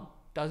 Dumb.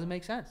 Doesn't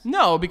make sense.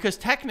 No, because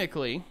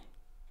technically,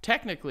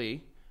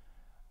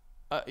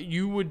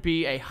 you would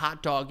be a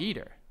hot dog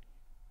eater.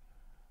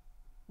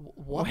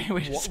 What?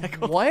 Wait a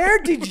second. Where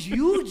did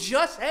you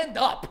just end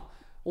up?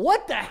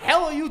 What the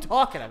hell are you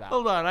talking about?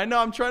 Hold on, I know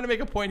I'm trying to make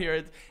a point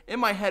here. In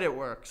my head, it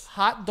works.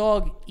 Hot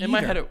dog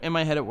eater. In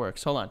my head, it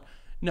works. Hold on.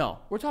 No.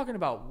 We're talking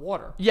about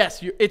water.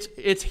 Yes,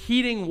 it's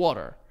heating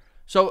water.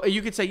 So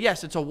you could say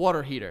yes, it's a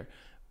water heater,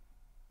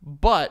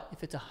 but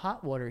If it's a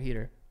hot water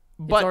heater,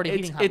 it's already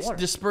heating hot water.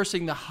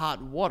 dispersing the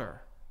hot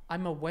water.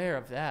 I'm aware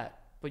of that,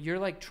 but you're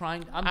like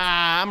trying.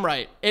 I'm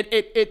right. Oh,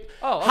 okay.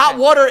 Hot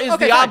water is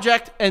Okay, the fine.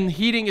 object, and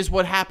heating is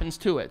what happens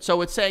to it.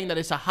 So it's saying that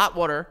it's a hot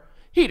water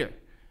heater.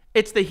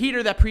 It's the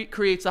heater that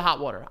creates the hot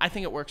water. I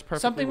think it works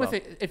perfectly. Something well.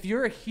 with it. If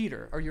you're a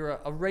heater or you're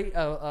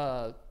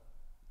a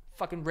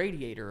fucking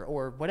radiator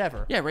or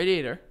whatever. Yeah,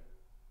 radiator.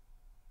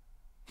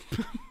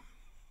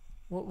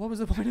 What was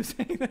the point of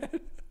saying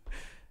that?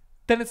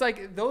 Then it's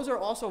like those are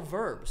also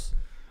verbs.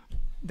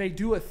 They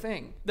do a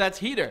thing. That's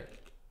heater.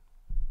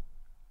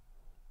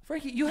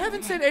 Frankie, you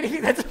haven't said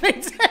anything that's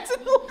made sense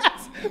in the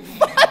last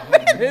 5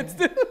 minutes,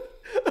 dude.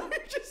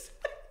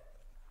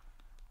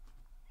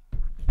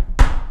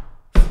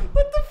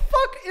 What the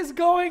fuck is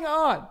going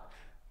on?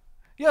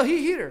 Yo,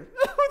 heater.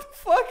 What the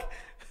fuck?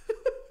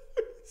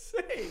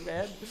 Say,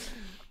 man.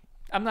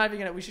 I'm not even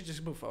gonna. We should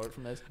just move forward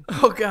from this.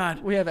 Oh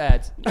God. We have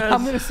ads.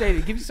 I'm gonna say to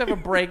you, give yourself a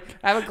break.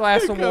 Have a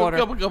glass of water.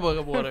 Couple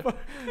of water.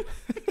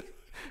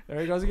 There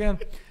he goes again.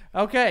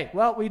 Okay,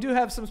 well, we do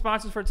have some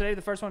sponsors for today.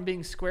 The first one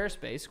being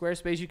Squarespace.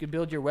 Squarespace, you can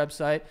build your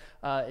website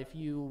if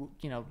you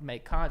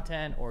make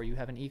content or you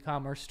have an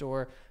e-commerce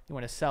store, you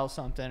want to sell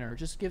something or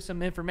just give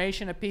some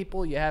information to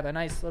people. You have a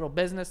nice little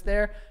business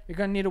there. You're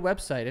going to need a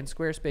website, and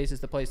Squarespace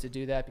is the place to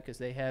do that because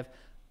they have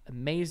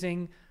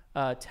amazing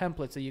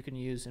templates that you can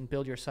use and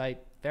build your site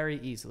very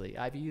easily.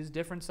 I've used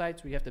different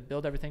sites where you have to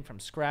build everything from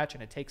scratch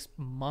and it takes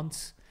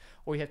months,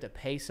 or you have to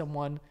pay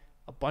someone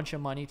a bunch of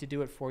money to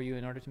do it for you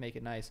in order to make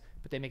it nice.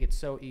 But they make it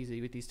so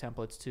easy with these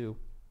templates to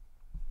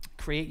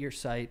create your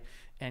site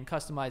and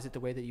customize it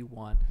the way that you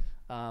want.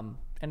 And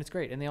it's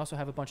great. And they also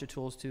have a bunch of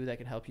tools too that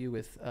can help you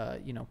with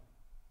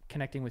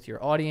connecting with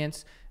your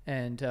audience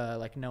and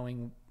like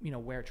knowing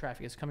where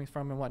traffic is coming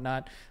from and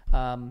whatnot.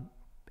 And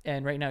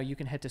right now you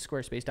can head to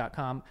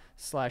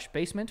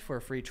squarespace.com/basement for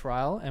a free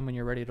trial. And when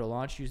you're ready to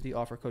launch, use the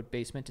offer code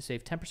BASEMENT to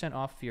save 10%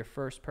 off your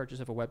first purchase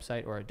of a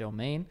website or a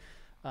domain.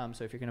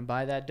 So if you're going to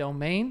buy that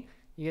domain,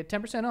 you get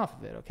 10% off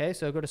of it. Okay.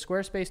 So go to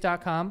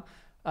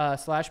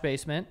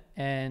squarespace.com/basement.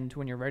 And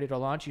when you're ready to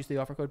launch, use the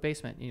offer code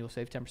BASEMENT and you'll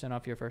save 10%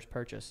 off your first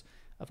purchase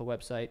of a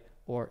website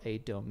or a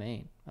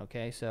domain.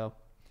 Okay. So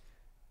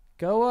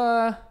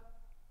go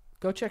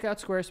check out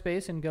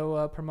Squarespace and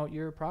go promote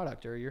your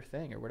product or your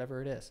thing or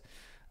whatever it is.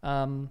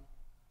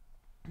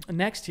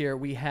 Next here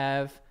we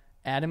have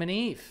Adam and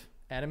Eve.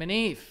 Adam and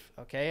Eve.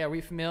 Okay, are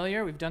we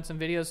familiar? We've done some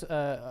videos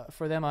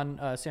for them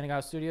on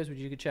Santa Studios, which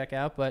you could check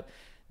out, but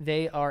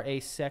they are a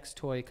sex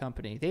toy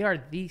company. They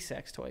are the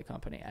sex toy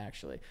company,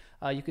 actually.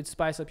 You could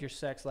spice up your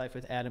sex life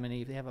with Adam and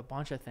Eve. They have a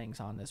bunch of things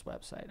on this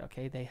website,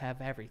 okay? They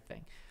have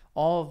everything.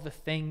 All of the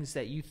things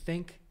that you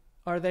think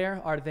are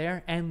there,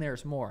 and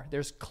there's more.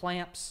 There's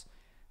clamps.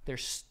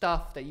 There's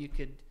stuff that you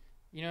could,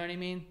 you know what I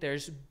mean?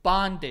 There's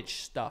bondage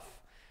stuff.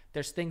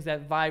 There's things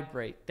that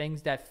vibrate,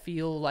 things that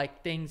feel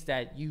like things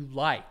that you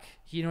like.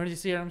 You know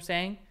what I'm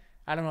saying?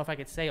 I don't know if I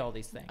could say all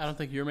these things. I don't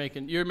think you're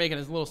making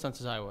as little sense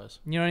as I was.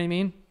 You know what I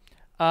mean?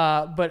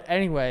 But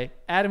anyway,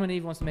 Adam and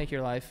Eve wants to make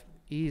your life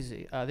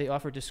easy. They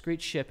offer discreet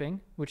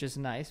shipping, which is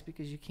nice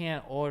because you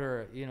can't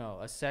order,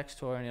 a sex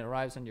toy and it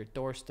arrives on your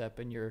doorstep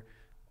and your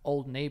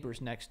old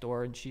neighbor's next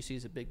door and she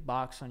sees a big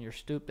box on your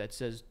stoop that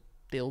says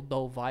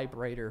dildo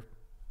vibrator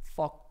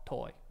fuck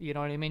toy. You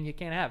know what I mean? You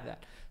can't have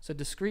that. So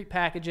discreet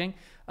packaging,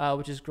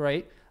 which is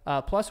great.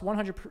 Plus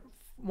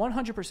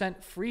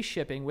 100% free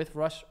shipping with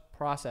rush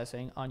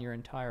processing on your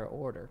entire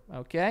order.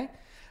 Okay?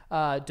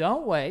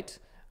 Don't wait.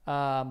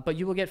 But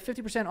you will get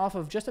 50% off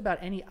of just about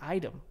any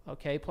item,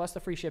 okay? Plus the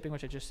free shipping,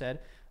 which I just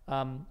said,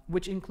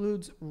 which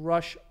includes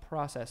rush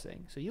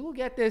processing. So you will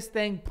get this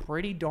thing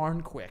pretty darn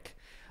quick.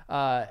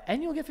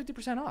 And you'll get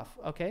 50% off,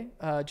 okay?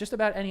 Just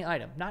about any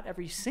item. Not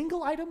every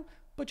single item,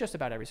 but just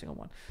about every single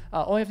one.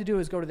 All you have to do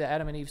is go to the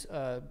Adam and Eve's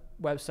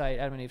website,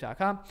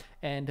 adamandeve.com,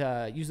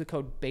 and use the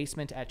code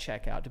BASEMENT at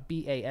checkout,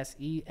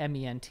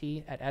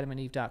 BASEMENT at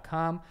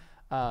adamandeve.com.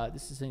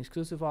 This is an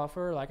exclusive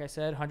offer. Like I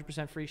said,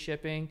 100% free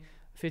shipping,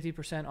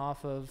 50%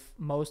 off of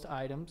most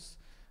items.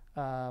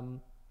 And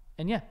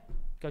yeah,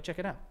 go check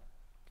it out.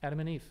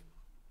 Adam and Eve.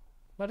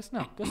 Let us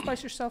know. Go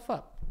spice yourself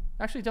up.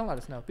 Actually, don't let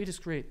us know. Be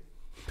discreet.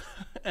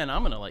 And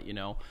I'm going to let you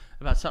know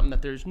about something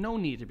that there's no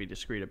need to be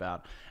discreet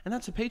about, and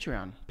that's a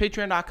Patreon.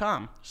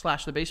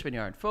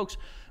 Patreon.com/thebasementyard. Folks,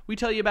 we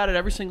tell you about it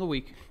every single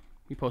week.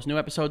 We post new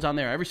episodes on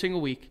there every single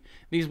week.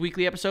 These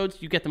weekly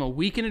episodes, you get them a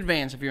week in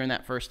advance if you're in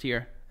that first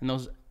tier. And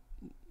those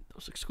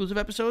exclusive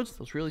episodes,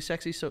 those really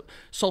sexy,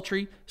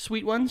 sultry,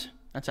 sweet ones,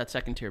 that's that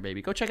second tier,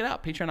 baby. Go check it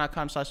out.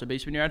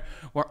 Patreon.com/thebasementyard.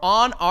 We're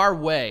on our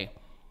way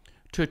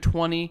to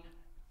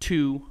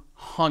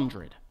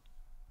 2,200.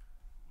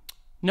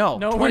 No,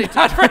 we're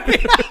not.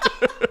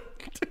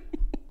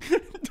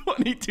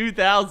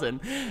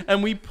 22,000.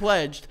 And we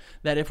pledged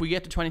that if we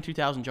get to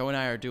 22,000, Joe and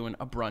I are doing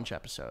a brunch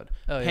episode.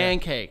 Oh, yeah.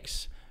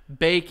 Pancakes,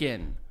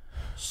 bacon,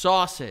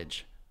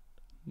 sausage,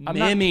 I'm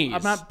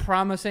Mimmies. not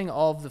promising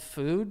all of the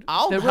food.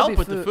 I'll There will help be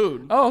with the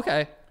food. Oh,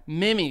 okay.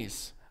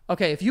 Mimmies.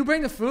 Okay, if you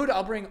bring the food,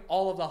 I'll bring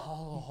all of the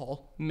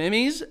whole.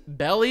 Mimmies,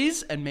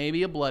 bellies, and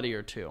maybe a bloody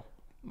or two.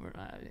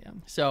 Yeah.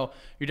 So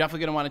you're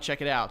definitely going to want to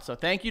check it out. So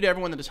thank you to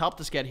everyone that has helped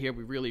us get here.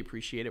 We really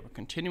appreciate it. We're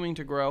continuing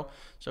to grow.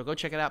 So go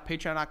check it out.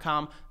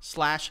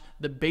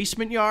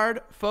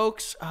 Patreon.com/thebasementyard,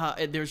 folks.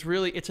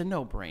 It's a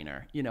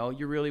no-brainer. You know,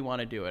 you really want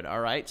to do it. All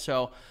right.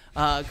 So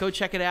go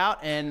check it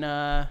out. And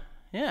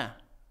yeah.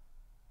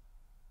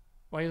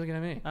 Why are you looking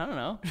at me? I don't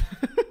know.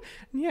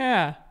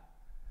 Yeah.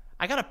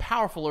 I got a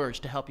powerful urge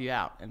to help you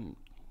out. And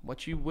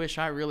what you wish,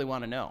 I really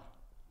want to know.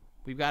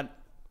 We've got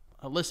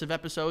a list of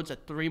episodes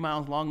at 3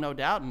 miles long, no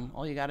doubt, and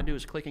all you got to do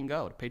is click and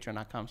go to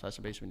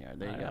patreon.com/thebasementyard.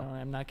 There you go.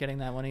 I'm not getting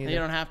that one either. You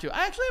don't have to.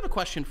 I actually have a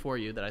question for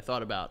you that I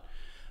thought about.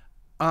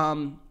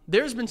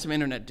 There's been some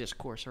internet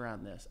discourse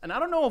around this, and I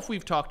don't know if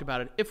we've talked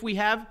about it. If we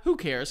have, who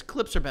cares?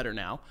 Clips are better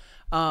now.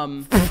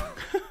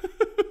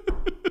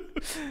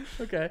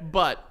 Okay.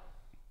 But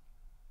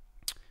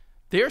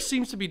there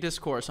seems to be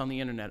discourse on the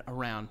internet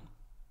around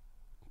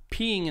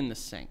peeing in the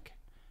sink,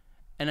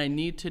 and I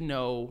need to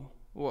know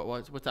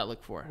what's that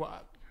look for?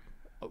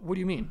 What do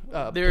you mean?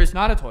 There's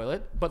not a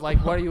toilet, but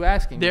like, what are you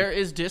asking me? There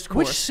is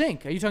discourse. Which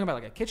sink? Are you talking about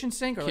like a kitchen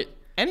sink or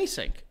any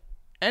sink?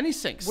 Any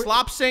sink.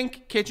 Slop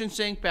sink, kitchen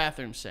sink,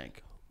 bathroom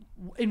sink.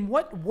 In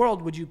what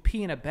world would you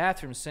pee in a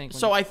bathroom sink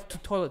when the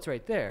toilet's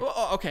right there?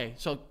 Okay,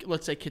 so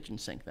let's say kitchen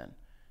sink then.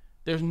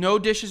 There's no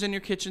dishes in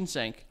your kitchen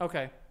sink.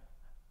 Okay.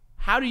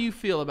 How do you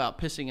feel about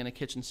pissing in a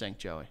kitchen sink,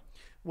 Joey?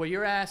 What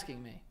you're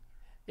asking me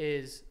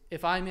is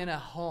if I'm in a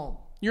home.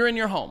 You're in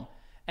your home.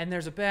 And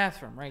there's a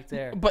bathroom right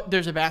there. But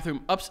there's a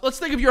bathroom let's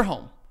think of your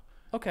home.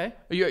 Okay.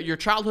 Your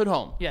childhood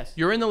home. Yes.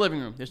 You're in the living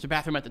room. There's a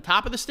bathroom at the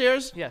top of the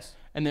stairs. Yes.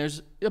 And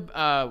there's, there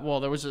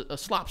was a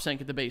slop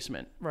sink at the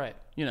basement. Right.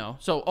 You know,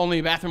 so only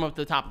a bathroom up at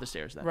the top of the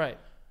stairs then. Right.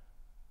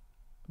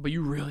 But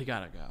you really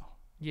got to go.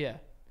 Yeah.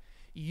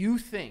 You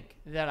think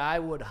that I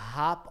would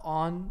hop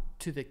on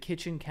to the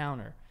kitchen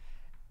counter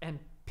and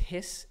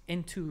piss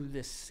into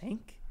the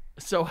sink?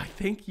 So I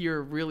think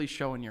you're really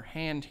showing your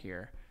hand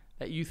here.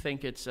 That you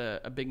think it's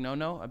a big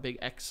no-no, a big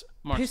X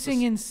marks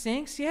pissing in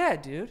sinks? Yeah,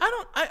 dude.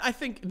 I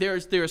think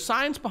there's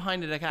science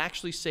behind it that can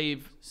actually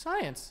save...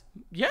 Science?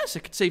 Yes,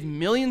 it could save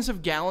millions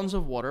of gallons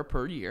of water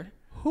per year.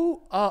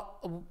 Who?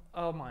 Oh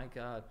my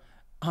God.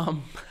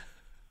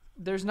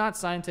 There's not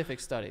scientific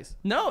studies.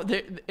 No.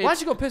 Why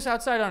don't you go piss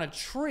outside on a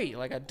tree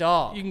like a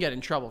dog? You can get in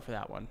trouble for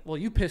that one. Well,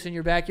 you piss in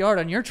your backyard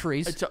on your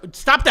trees.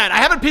 Stop that. I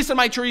haven't pissed in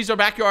my trees or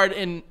backyard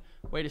in...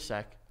 Wait a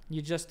sec.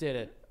 You just did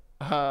it.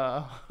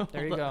 There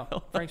you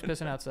go. Frank's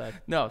pissing outside.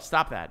 No,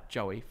 stop that,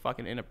 Joey.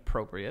 Fucking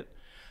inappropriate.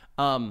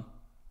 I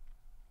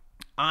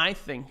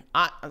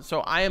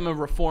am a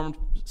reformed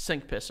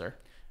sink pisser.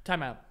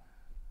 Time out.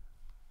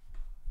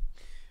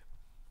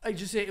 I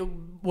just say,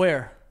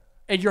 where?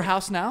 At your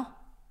house now?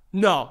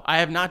 No, I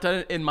have not done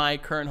it in my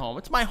current home.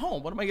 It's my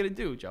home. What am I going to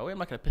do, Joey? I'm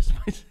not going to piss in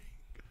my sink.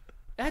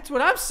 That's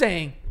what I'm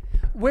saying.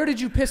 Where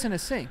did you piss in a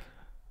sink?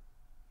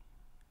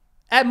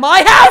 At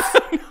my house?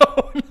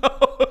 No.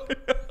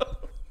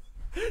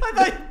 I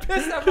thought you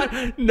pissed at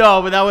my...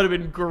 No, but that would have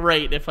been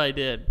great if I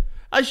did.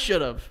 I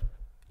should have.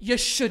 You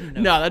shouldn't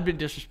have. No, that'd be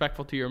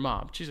disrespectful to your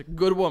mom. She's a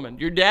good woman.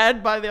 Your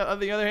dad, on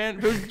the other hand,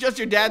 if it was just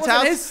your dad's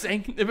house... his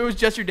sink. If it was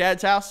just your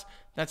dad's house,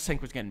 that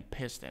sink was getting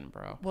pissed in,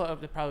 bro. Well,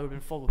 it probably would have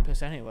been full of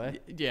piss anyway.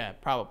 Yeah,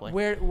 probably.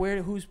 Where,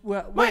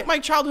 my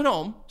childhood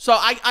home. So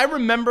I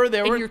remember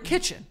there were... In your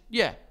kitchen?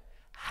 Yeah.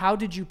 How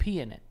did you pee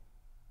in it?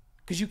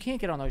 Because you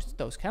can't get on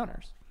those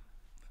counters.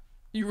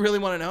 You really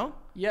want to know?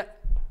 Yeah.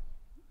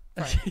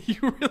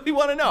 You really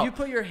want to know? You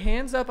put your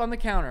hands up on the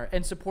counter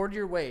and supported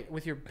your weight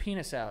with your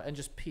penis out and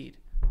just peed.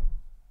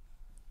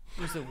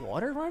 Was the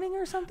water running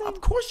or something? Of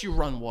course you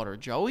run water,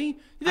 Joey.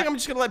 You think I'm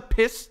just going to let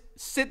piss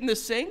sit in the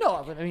sink? No,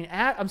 I mean,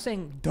 I'm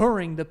saying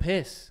during the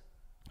piss.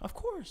 Of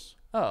course.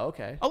 Oh,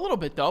 okay. A little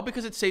bit, though,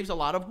 because it saves a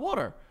lot of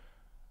water.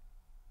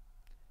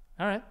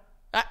 All right.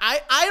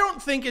 I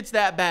don't think it's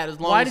that bad as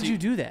long Why as did you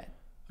do that?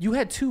 You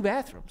had 2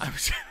 bathrooms.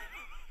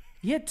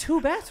 You had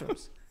 2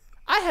 bathrooms.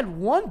 I had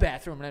 1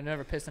 bathroom and I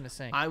never pissed in a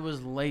sink. I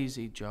was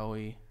lazy,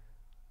 Joey.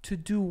 To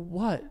do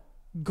what?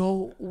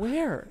 Go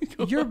where?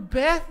 Your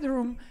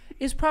bathroom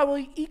is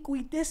probably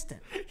equidistant.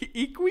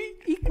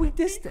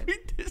 Equidistant.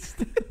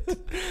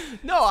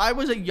 No, I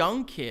was a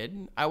young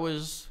kid. I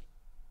was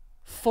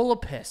Full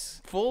of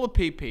piss. full of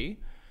pee-pee,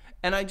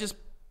 and I just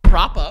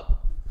prop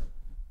up.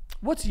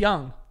 What's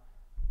young?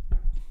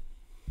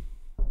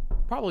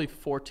 Probably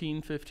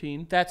 14,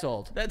 15. That's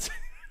old. That's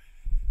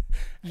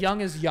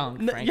Young is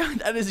young, Frank. young.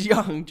 That is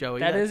young,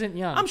 Joey. That isn't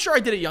young. I'm sure I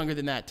did it younger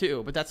than that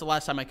too, but that's the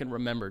last time I can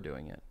remember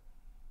doing it.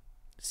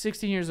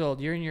 16 years old.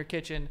 You're in your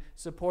kitchen,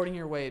 supporting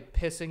your weight,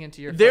 pissing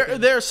into your.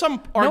 There are some No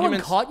one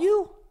arguments. caught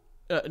you?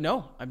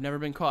 No, I've never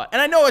been caught,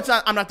 and I know it's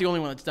not. I'm not the only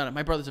one that's done it.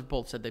 My brothers have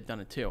both said they've done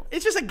it too.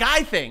 It's just a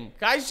guy thing.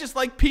 Guys just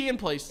like pee in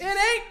places. It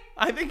ain't.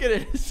 I think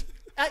it is.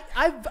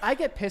 I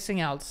get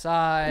pissing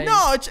outside.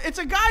 No, it's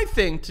a guy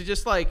thing to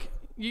just like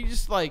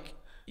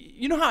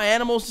you know how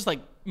animals just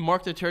like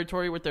mark their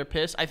territory with their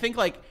piss. I think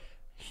like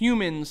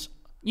humans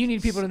You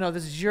need people to know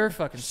this is your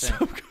fucking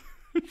thing.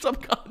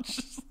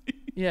 subconsciously.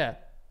 Yeah.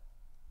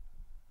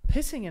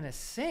 Pissing in a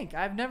sink.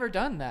 I've never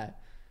done that.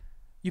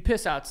 You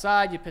piss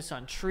outside. You piss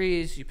on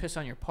trees. You piss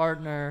on your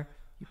partner.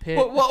 You piss.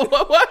 What?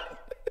 What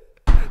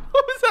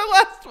was that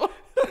last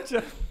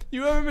one?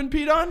 You ever been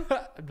peed on?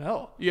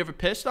 No. You ever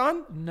pissed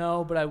on?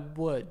 No, but I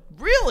would.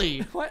 Really?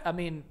 What? I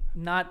mean,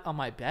 not on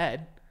my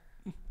bed.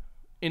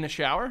 In a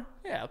shower?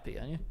 Yeah, I'll pee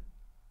on you.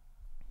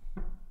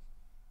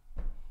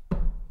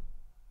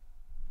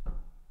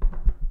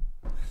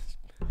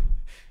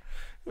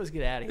 Let's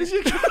get out of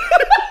here.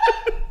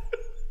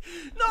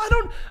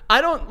 No,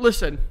 I don't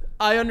listen.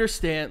 I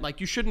understand like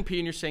you shouldn't pee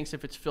in your sinks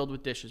if it's filled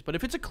with dishes, but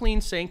if it's a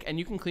clean sink and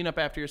you can clean up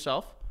after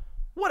yourself,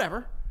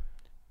 whatever.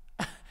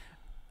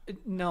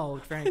 No,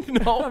 Frank.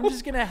 No? I'm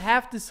just going to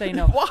have to say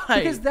no. Why?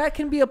 Because that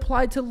can be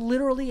applied to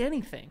literally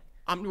anything.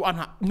 I'm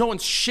not. No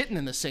one's shitting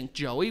in the sink,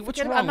 Joey.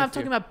 What's wrong I'm not with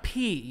talking you? about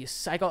pee, you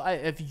psycho.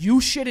 If you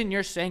shit in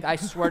your sink, I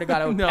swear to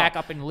God, I would No. pack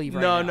up and leave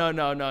right now.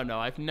 No.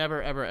 I've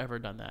never, ever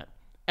done that.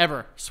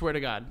 Ever. Swear to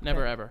God.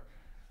 Never, ever.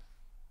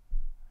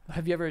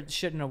 Have you ever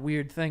shit in a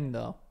weird thing,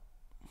 though?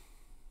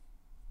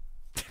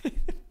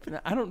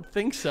 I don't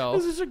think so.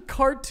 This is a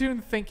cartoon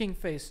thinking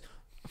face.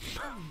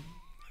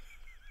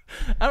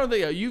 I don't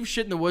think you've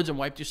shit in the woods and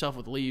wiped yourself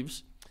with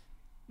leaves.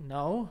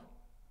 No.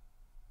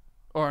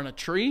 Or on a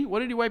tree. What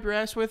did you wipe your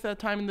ass with that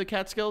time in the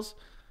Catskills?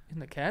 In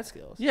the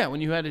Catskills? Yeah,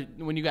 when you got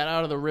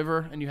out of the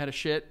river and you had a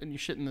shit and you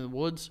shit in the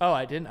woods. Oh,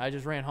 I didn't. I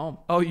just ran home.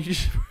 Oh, you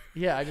just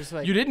Yeah, I just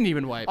like... you didn't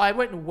even wipe. I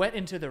went and went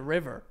into the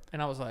river,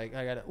 and I was like,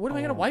 what am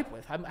I going to wipe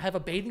with? I have a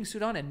bathing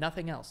suit on and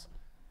nothing else.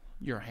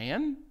 Your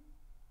hand?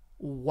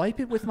 Wipe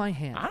it with my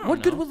hand. I don't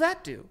What good know. will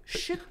that do?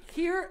 Shit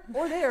here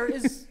or there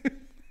is...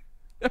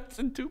 That's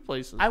in 2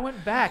 places. I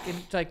went back and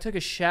like took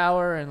a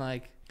shower and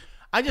like...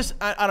 I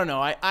don't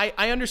know.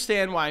 I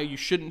understand why you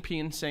shouldn't pee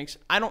in sinks.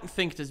 I don't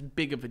think it's as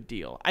big of a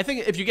deal. I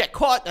think if you get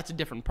caught, that's a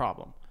different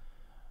problem.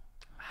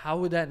 How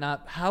would that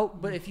not...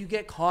 But if you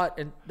get caught,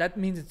 and that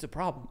means it's a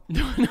problem.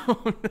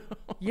 No.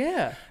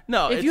 Yeah.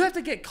 No, If it's- you have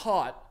to get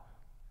caught,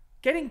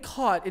 getting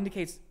caught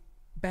indicates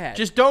bad.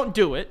 Just don't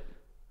do it.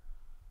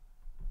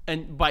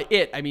 And by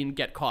it, I mean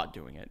get caught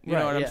doing it. You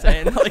know Right, what yeah. I'm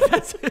saying?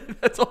 Like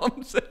that's all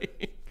I'm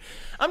saying.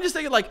 I'm just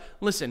thinking like,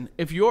 listen,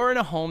 if you're in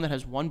a home that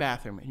has 1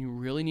 bathroom and you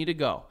really need to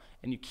go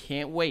and you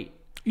can't wait,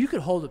 You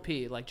could hold a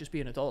pee, like just be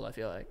an adult, I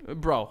feel like.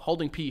 bro,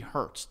 holding pee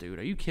hurts, dude.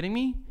 Are you kidding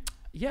me?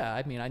 Yeah,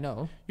 I mean, I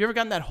know. You ever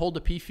gotten that hold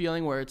a pee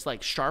feeling where it's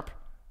like sharp?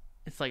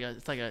 It starts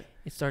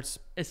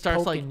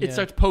Poking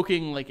you.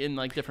 poking like in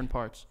like different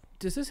parts.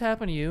 Does this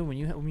happen to you when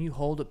you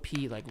hold a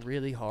pee like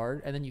really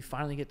hard and then you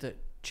finally get the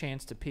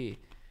chance to pee?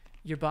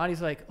 Your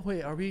body's like,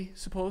 wait, are we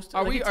supposed to?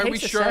 Are Like, we it are we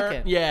takes a sure?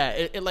 second. Yeah,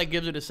 it like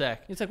gives it a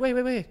sec. It's like,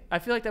 wait. I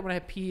feel like that when I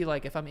pee,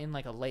 like if I'm in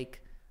like a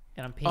lake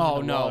and I'm peeing Oh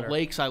in the no, water.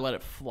 lakes I let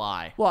it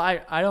fly. Well,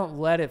 I don't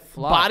let it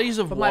fly. Bodies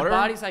of but water? my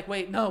body's like,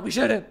 wait, no, we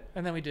shouldn't.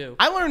 And then we do.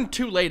 I learned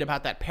too late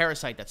about that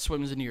parasite that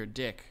swims into your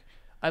dick.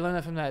 I learned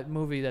that from that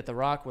movie that The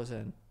Rock was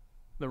in.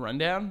 The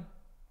Rundown?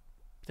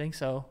 Think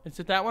so. Is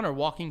it that one or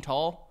Walking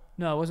Tall?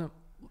 No, it wasn't.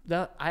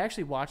 That I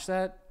actually watched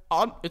that.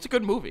 It's a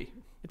good movie.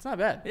 It's not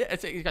bad. Yeah,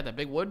 he's got that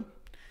big wood.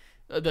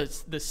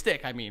 The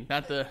stick, I mean,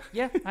 not the.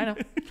 Yeah, I know.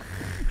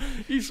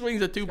 He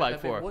swings a 2x4.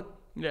 that big wood?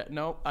 Yeah,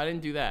 no, I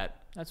didn't do that.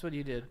 That's what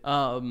you did.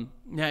 Yeah,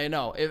 you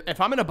know, if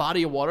I'm in a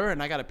body of water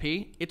and I gotta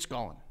pee, it's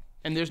going,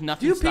 and there's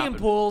nothing. Do you pee stopping in me.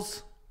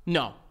 pools?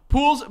 No,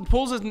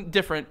 pools isn't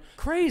different.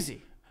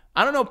 Crazy.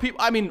 I don't know people.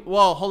 I mean,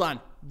 well, hold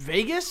on.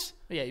 Vegas?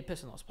 Yeah, you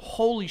piss in those pools.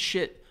 Holy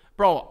shit.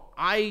 Bro,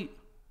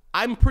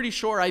 I'm pretty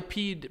sure I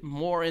peed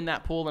more in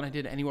that pool than I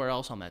did anywhere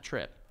else on that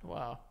trip.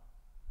 Wow.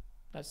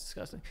 That's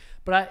disgusting.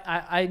 But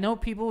I know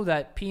people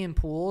that pee in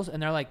pools,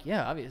 and they're like,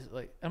 yeah, obviously.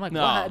 Like, I'm like,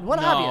 No, what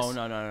no, obvious?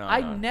 no.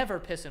 I never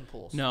piss in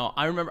pools. No,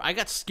 I remember I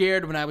got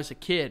scared when I was a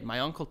kid. My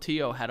Uncle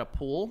Tio had a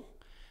pool.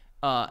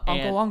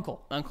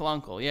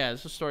 Uncle. Yeah,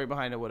 there's a story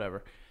behind it,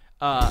 whatever.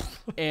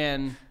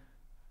 And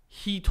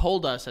he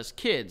told us as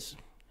kids,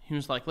 he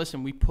was like,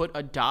 listen, we put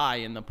a dye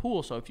in the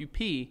pool, so if you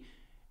pee,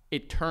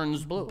 it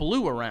turns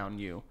blue around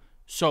you.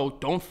 So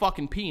don't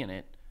fucking pee in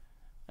it.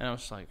 And I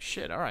was like,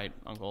 shit, all right,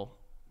 Uncle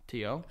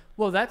Tio.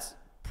 Well, that's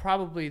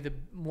probably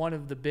one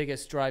of the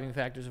biggest driving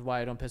factors of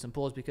why I don't piss in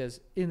pools, because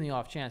in the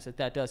off chance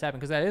that does happen,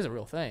 because that is a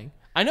real thing.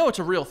 I know it's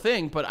a real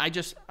thing, but I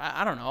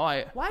don't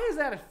know. Why is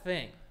that a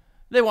thing?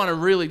 They want to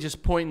really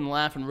just point and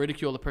laugh and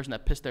ridicule the person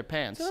that pissed their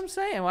pants. That's what I'm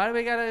saying. Why do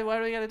we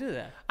gotta do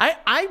that?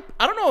 I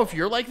don't know if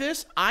you're like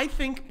this. I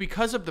think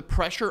because of the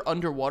pressure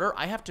underwater,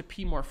 I have to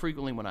pee more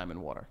frequently when I'm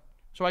in water.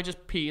 So I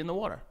just pee in the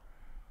water.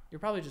 You're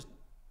probably just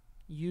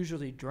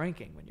usually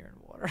drinking when you're in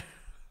water.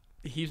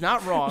 He's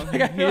not wrong.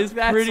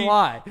 That's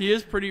why. He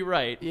is pretty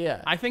right.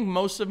 Yeah. I think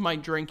most of my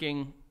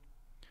drinking.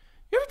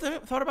 You ever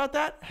thought about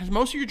that? Has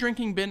most of your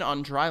drinking been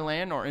on dry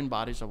land or in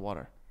bodies of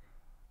water?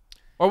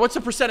 Or what's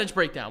the percentage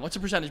breakdown?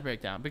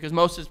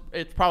 Because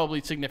it's probably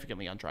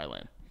significantly on dry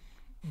land.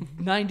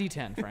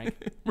 90-10, Frank.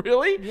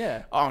 Really?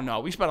 Yeah. Oh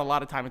no, we spent a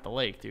lot of time at the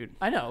lake, dude.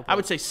 I know. I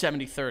would say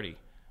 70-30.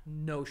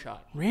 No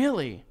shot.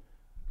 Really?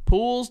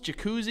 Pools,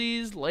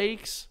 jacuzzis,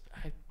 lakes.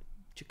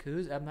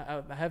 Jacuzzi?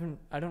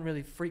 I don't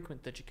really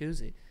frequent the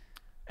jacuzzi.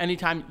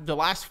 Anytime, the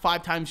last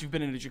 5 times you've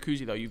been in a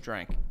jacuzzi though, you've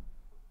drank.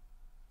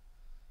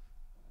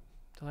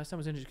 The last time I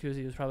was in a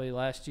jacuzzi was probably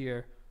last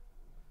year.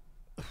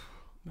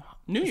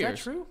 New Year's.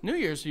 Is that true? New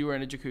Year's you were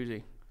in a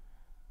jacuzzi.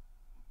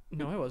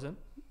 No, I wasn't.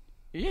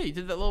 Yeah, you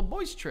did that little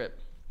boys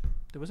trip.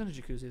 There wasn't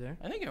a jacuzzi there.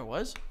 I think it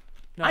was.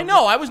 No, I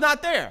know, I was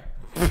not there.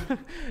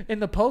 In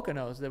the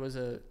Poconos,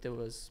 there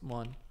was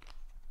one,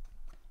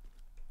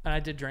 and I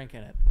did drink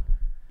in it.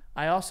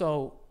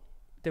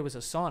 There was a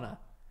sauna,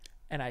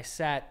 and I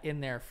sat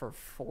in there for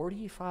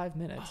 45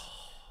 minutes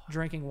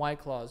drinking White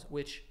Claws,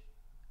 which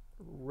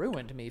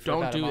ruined me for about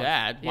a month. Don't do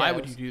that. Why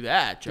would you do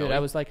that, Joey? Dude, I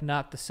was like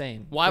not the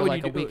same. Why for would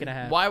like you a week and a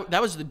half? Why?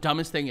 That was the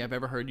dumbest thing I've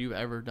ever heard you've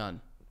ever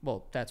done.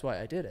 Well, that's why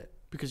I did it.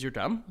 Because you're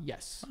dumb?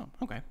 Yes. Oh,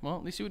 okay. Well,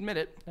 at least you admit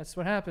it. That's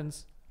what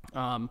happens.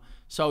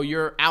 So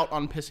you're out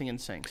on pissing in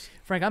sinks.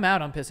 Frank, I'm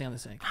out on pissing on the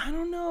sink. I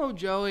don't know,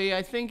 Joey.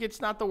 I think it's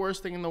not the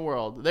worst thing in the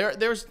world.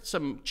 There's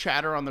some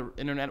chatter on the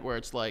internet where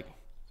it's like,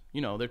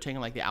 they're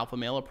taking like the alpha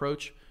male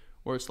approach,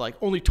 where it's like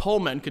only tall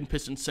men can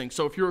piss in sinks.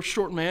 So if you're a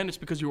short man, it's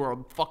because you are a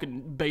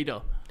fucking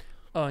beta.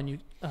 Oh,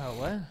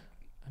 what?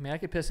 I mean, I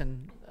could piss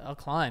I'll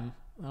climb.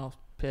 I'll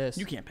piss.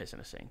 You can't piss in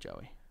a sink,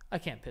 Joey. I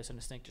can't piss in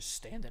a sink just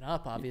standing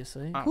up,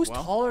 obviously. Oh, Who's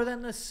well. taller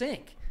than the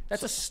sink?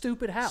 That's a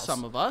stupid house.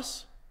 Some of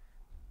us.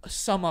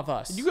 Some of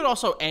us. You could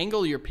also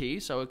angle your pee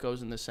so it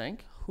goes in the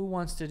sink. Who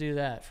wants to do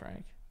that,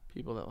 Frank?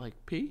 People that like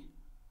pee?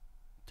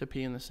 To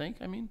pee in the sink,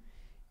 I mean?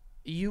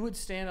 You would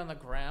stand on the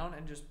ground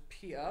and just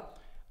pee up?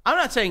 I'm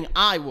not saying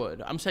I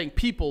would. I'm saying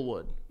people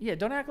would. Yeah,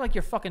 don't act like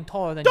you're fucking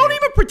taller than Don't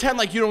even pretend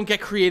like you don't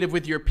get creative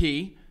with your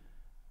pee.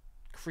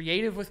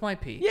 Creative with my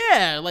pee?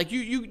 Yeah, like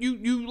you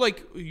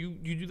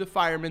do the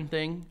fireman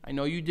thing. I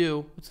know you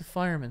do. What's the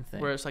fireman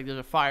thing? Where it's like there's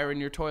a fire in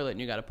your toilet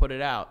and you got to put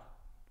it out.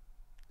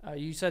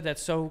 You said that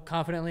so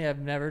confidently. I've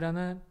never done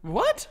that.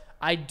 What?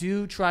 I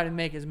do try to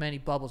make as many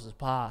bubbles as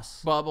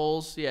possible.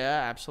 Bubbles,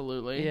 yeah,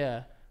 absolutely.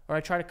 Yeah, or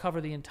I try to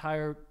cover the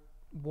entire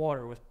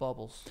water with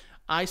bubbles.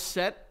 I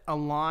set a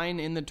line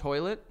in the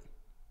toilet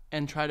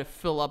and try to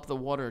fill up the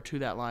water to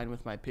that line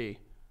with my pee.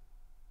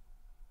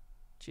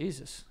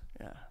 Jesus.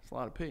 Yeah, it's a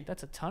lot of pee.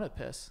 That's a ton of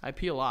piss. I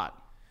pee a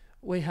lot.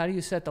 Wait, how do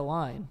you set the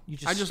line? You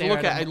just I just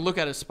look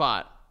at a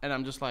spot and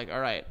I'm just like, all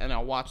right, and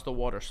I'll watch the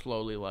water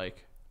slowly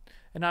like.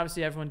 And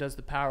obviously everyone does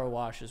the power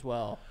wash as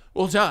well.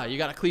 Well, duh, you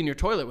got to clean your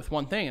toilet with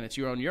one thing and it's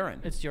your own urine.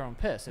 It's your own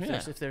piss. Yeah.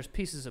 If there's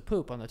pieces of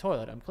poop on the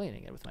toilet, I'm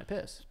cleaning it with my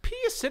piss. Pee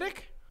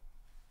acidic?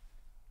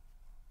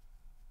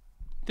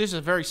 There's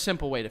a very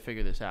simple way to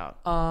figure this out.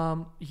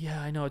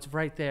 Yeah, I know it's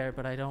right there,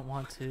 but I don't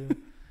want to.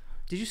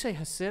 Did you say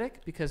Hasidic?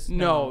 Because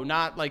no,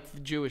 not like the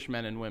Jewish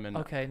men and women.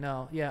 Okay,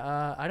 no,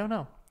 yeah, I don't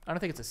know. I don't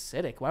think it's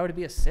acidic. Why would it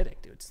be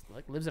acidic, dude? It's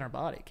like lives in our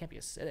body. It can't be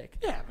acidic.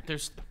 Yeah, but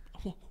there's.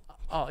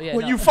 Oh yeah.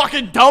 Well, no. you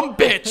fucking dumb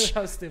bitch.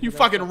 That was stupid. You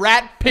fucking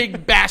rat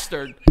pig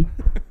bastard.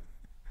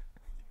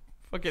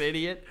 Fucking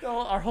idiot. No,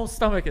 our whole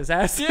stomach is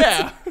acid.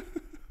 Yeah.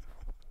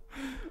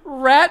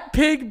 Rat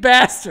pig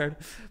bastard.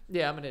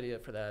 Yeah, I'm an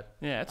idiot for that.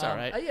 Yeah, it's all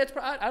right. Yeah,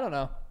 I don't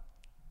know.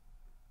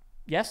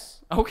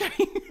 Yes. Okay.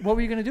 What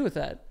were you gonna do with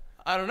that?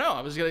 I don't know.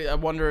 I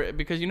wonder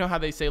because you know how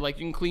they say like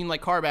you can clean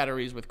like car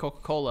batteries with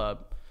Coca-Cola.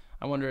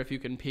 I wonder if you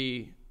can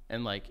pee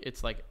and like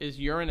it's like is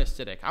urine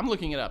acidic? I'm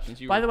looking it up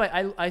since you. By the way,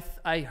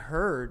 I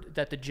heard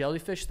that the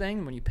jellyfish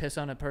thing when you piss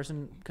on a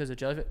person because of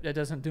jellyfish that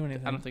doesn't do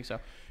anything. I don't think so.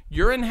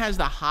 Urine has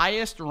the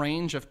highest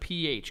range of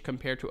pH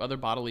compared to other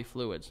bodily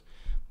fluids.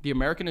 The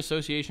American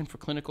Association for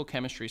Clinical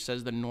Chemistry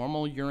says the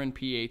normal urine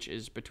pH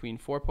is between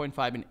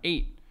 4.5 and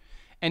 8.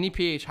 Any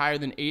pH higher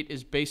than 8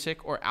 is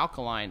basic or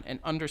alkaline, and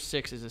under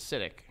 6 is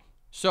acidic.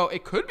 So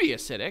it could be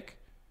acidic.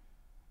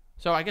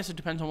 So I guess it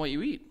depends on what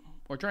you eat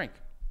or drink.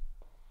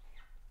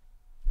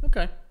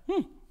 Okay.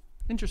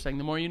 Interesting.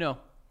 The more you know.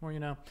 More you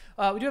know.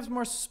 We do have some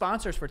more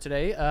sponsors for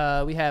today.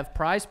 We have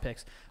Prize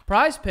Picks.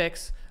 Prize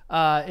Picks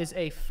is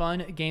a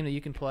fun game that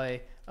you can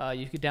play.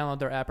 You can download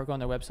their app or go on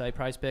their website,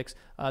 Prize Picks.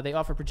 They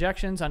offer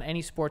projections on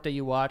any sport that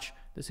you watch.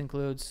 This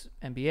includes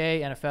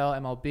NBA,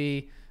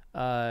 NFL,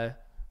 MLB,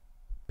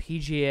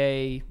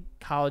 PGA,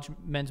 college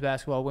men's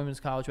basketball,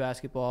 women's college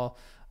basketball.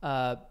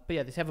 But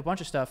yeah, they have a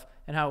bunch of stuff.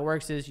 And how it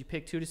works is you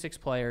pick 2 to 6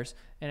 players,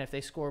 and if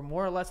they score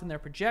more or less than their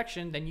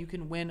projection, then you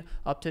can win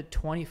up to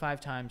 25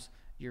 times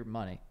your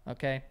money.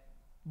 Okay?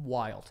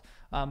 Wild.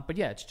 But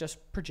yeah, it's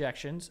just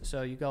projections.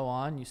 So you go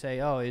on, you say,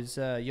 oh, is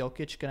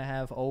Jokic going to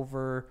have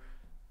over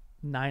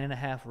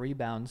 9.5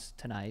 rebounds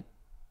tonight?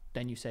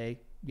 Then you say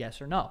yes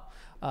or no.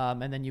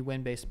 And then you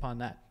win based upon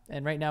that.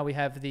 And right now we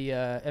have the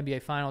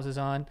NBA Finals is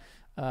on.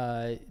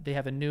 They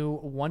have a new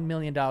 $1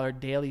 million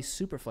daily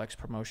Superflex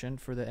promotion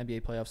for the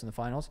NBA playoffs and the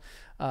finals.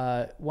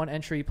 One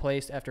entry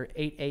placed after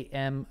 8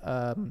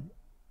 a.m.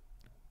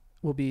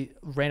 Will be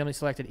randomly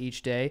selected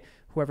each day.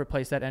 Whoever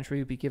placed that entry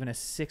will be given a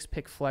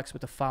 6-pick flex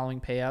with the following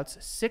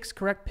payouts. 6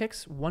 correct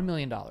picks, $1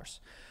 million.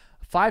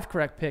 5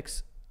 correct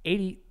picks,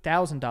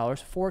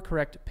 $80,000. 4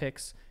 correct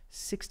picks,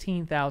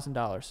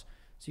 $16,000.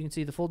 So you can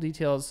see the full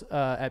details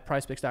at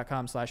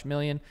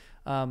prizepicks.com/million.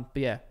 But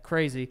yeah,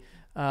 crazy.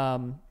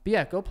 But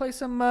yeah, go play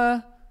some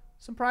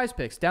Prize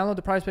Picks. Download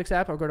the Prize Picks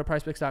app or go to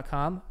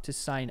prizepicks.com to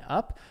sign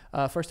up.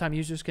 First-time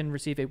users can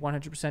receive a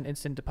 100%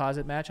 instant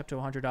deposit match up to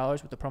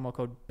 $100 with the promo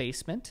code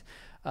BASEMENT.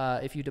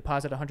 If you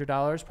deposit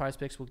 $100, Prize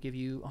Picks will give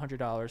you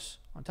 $100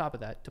 on top of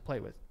that to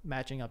play with,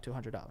 matching up to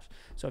 $100.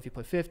 So if you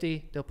put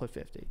 50, they'll put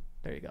 50.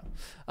 There you go.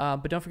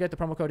 But don't forget the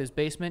promo code is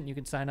BASEMENT. You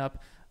can sign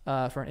up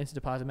for an instant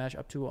deposit match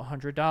up to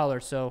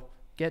 $100. So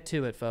get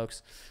to it,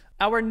 folks.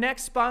 Our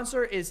next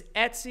sponsor is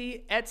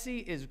Etsy.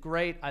 Etsy is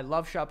great. I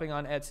love shopping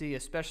on Etsy,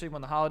 especially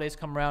when the holidays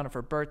come around and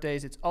for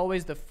birthdays. It's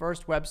always the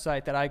first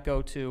website that I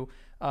go to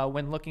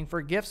when looking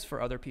for gifts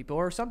for other people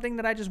or something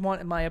that I just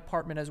want in my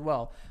apartment as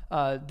well.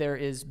 There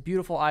is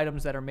beautiful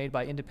items that are made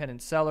by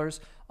independent sellers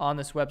on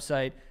this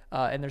website,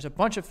 and there's a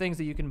bunch of things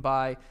that you can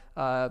buy,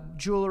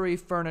 jewelry,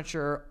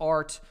 furniture,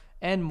 art,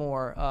 and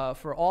more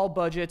for all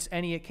budgets,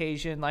 any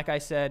occasion. Like I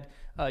said,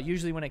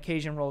 usually when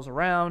occasion rolls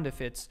around,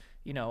 if it's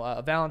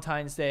a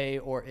Valentine's Day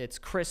or it's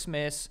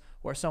Christmas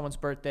or someone's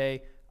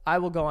birthday, I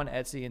will go on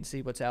Etsy and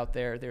see what's out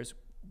there. There's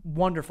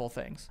wonderful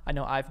things. I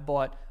know I've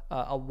bought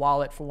a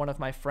wallet for one of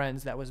my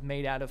friends that was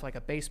made out of like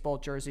a baseball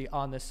jersey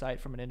on this site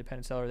from an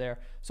independent seller there.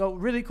 So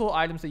really cool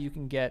items that you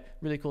can get,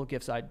 really cool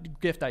gift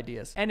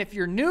ideas. And if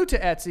you're new to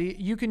Etsy,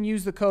 you can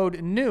use the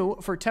code NEW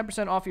for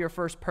 10% off your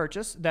first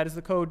purchase. That is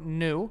the code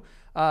NEW.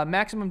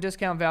 Maximum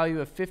discount value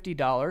of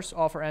 $50.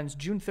 Offer ends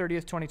June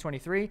 30th,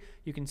 2023.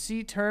 You can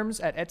see terms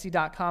at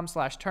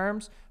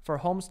etsy.com/terms for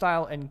home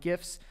style and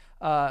gifts.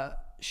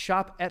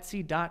 Shop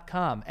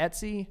etsy.com.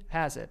 Etsy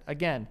has it.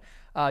 Again,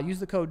 use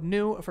the code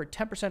NEW for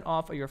 10%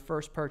 off of your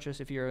first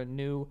purchase if you're a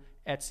new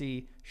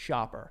Etsy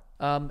shopper.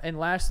 And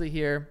lastly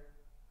here,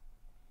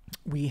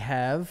 we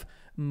have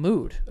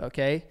Mood,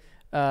 okay?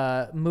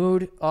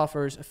 Mood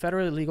offers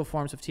federally legal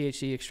forms of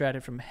THC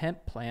extracted from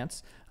hemp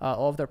plants.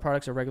 All of their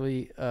products are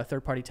regularly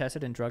third-party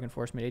tested in Drug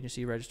Enforcement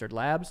Agency registered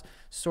labs,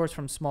 sourced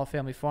from small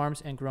family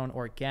farms, and grown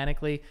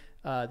organically.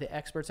 The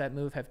experts at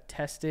Mood have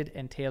tested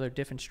and tailored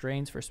different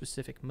strains for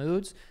specific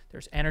moods.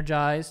 There's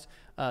energized,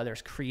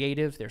 there's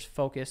creative, there's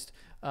focused,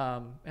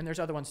 and there's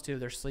other ones too.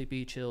 There's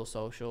sleepy, chill,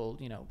 social,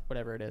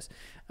 whatever it is.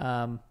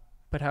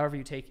 But however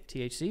you take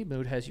THC,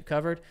 Mood has you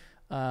covered.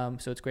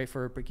 So it's great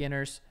for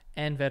beginners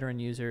and veteran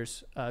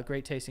users.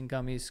 Great tasting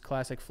gummies,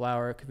 classic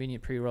flower,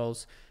 convenient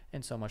pre-rolls,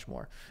 and so much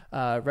more.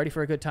 Ready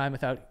for a good time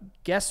without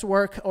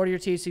guesswork. Order your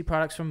THC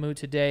products from Mood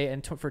today,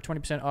 and for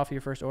 20% off your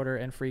first order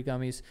and free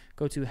gummies,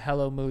 go to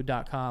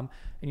hellomood.com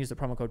and use the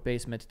promo code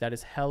BASEMENT. That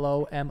is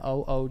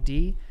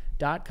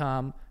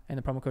hellomood.com, and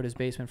the promo code is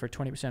BASEMENT for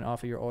 20%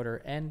 off of your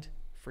order and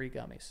free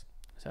gummies.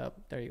 So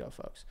there you go,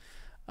 folks.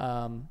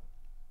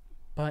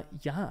 But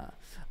yeah,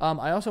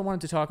 I also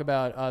wanted to talk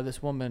about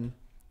this woman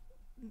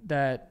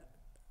that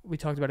we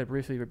talked about it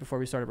briefly before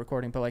we started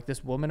recording, but like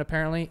this woman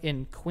apparently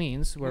in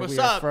Queens, where we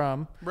are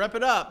from. Rep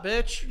it up,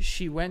 bitch.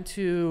 She went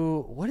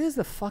to, what is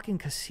the fucking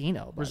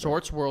casino?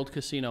 Resorts World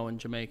Casino in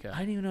Jamaica. I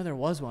didn't even know there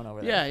was one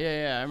over there.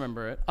 Yeah, I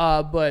remember it.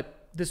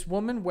 But this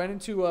woman went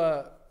into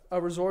a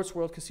Resorts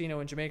World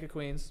Casino in Jamaica,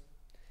 Queens,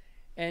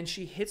 and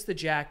she hits the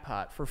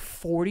jackpot for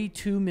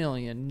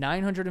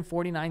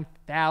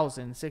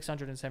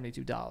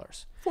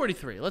 $42,949,672.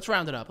 43. Let's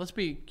round it up. Let's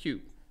be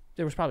cute.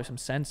 There was probably some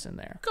cents in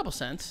there. A couple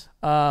cents.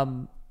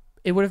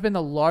 It would have been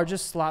the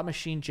largest slot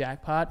machine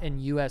jackpot in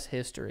U.S.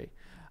 history.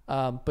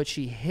 But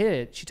she hit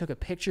it. She took a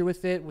picture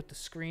with it, with the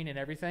screen and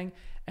everything,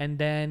 and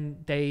then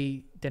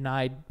they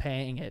denied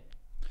paying it.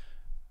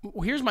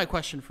 Well, here's my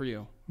question for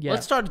you. Yeah.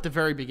 Let's start at the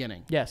very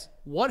beginning. Yes.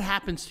 What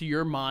happens to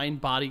your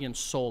mind, body, and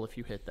soul if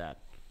you hit that?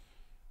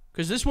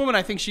 Because this woman,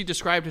 I think she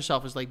described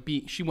herself as like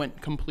she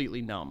went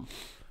completely numb.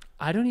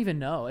 I don't even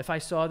know. If I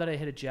saw that I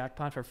hit a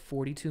jackpot for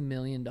 $42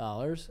 million,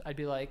 I'd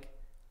be like,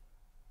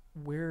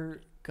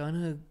 we're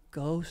gonna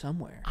go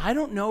somewhere. I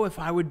don't know if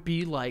I would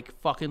be like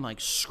fucking like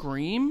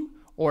scream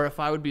or if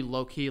I would be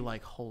low key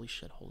like holy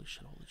shit, holy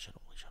shit, holy shit,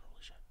 holy shit, holy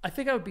shit. I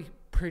think I would be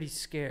pretty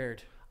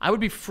scared. I would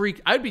be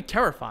freaked. I would be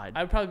terrified.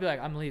 I would probably be like,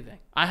 I'm leaving.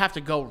 I have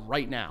to go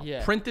right now.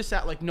 Yeah. Print this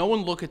out. Like no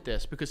one look at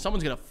this because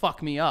someone's gonna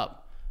fuck me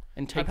up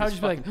and take this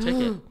fucking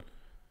ticket.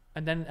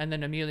 And then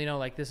immediately know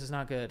like this is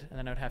not good. And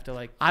then I'd have to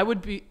like. I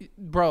would be,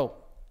 bro.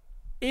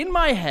 In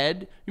my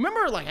head, you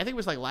remember like I think it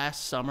was like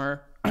last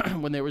summer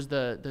when there was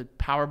the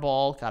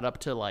Powerball got up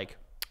to like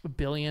 $1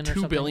 billion or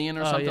 2 something. billion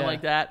or something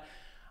like that.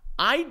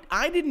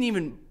 I didn't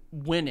even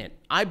win it.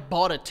 I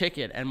bought a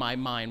ticket and my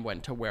mind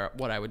went to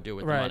what I would do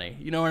with the money.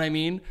 You know what I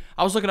mean?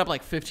 I was looking up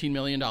like $15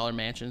 million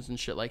mansions and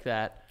shit like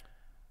that.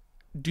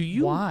 Do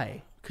you?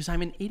 Why? Because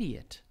I'm an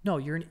idiot. No,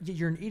 you're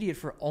an idiot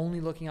for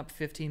only looking up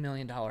 $15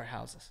 million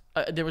houses.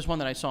 There was one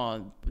that I saw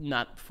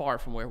not far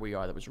from where we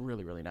are that was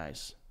really, really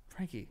nice.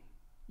 Frankie,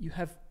 you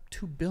have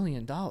 $2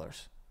 billion.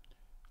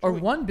 Or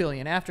 $1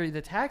 billion after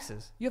the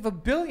taxes. You have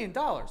 $1 billion.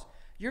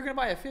 You're going to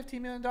buy a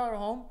 $15 million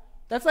home?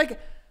 That's like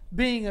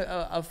being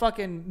a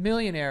fucking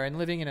millionaire and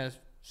living in a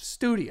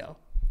studio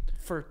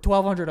for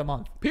 $1,200 a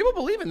month. People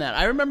believe in that.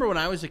 I remember when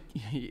I was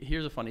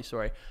here's a funny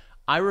story.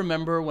 I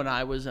remember when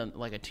I was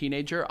like a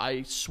teenager,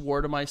 I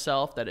swore to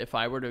myself that if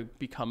I were to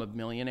become a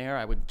millionaire,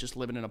 I would just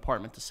live in an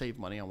apartment to save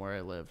money on where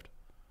I lived.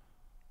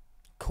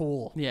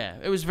 Cool. Yeah,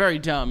 it was very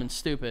dumb and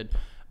stupid.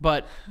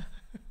 But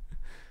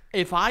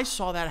if I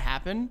saw that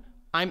happen,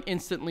 I'm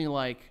instantly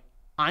like,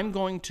 I'm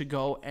going to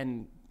go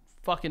and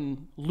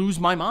fucking lose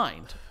my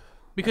mind.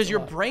 Because your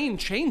brain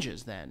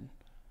changes then.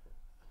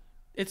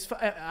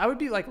 I would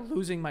be like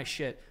losing my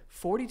shit.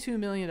 $43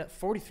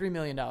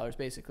 million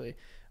basically.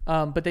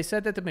 But they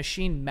said that the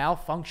machine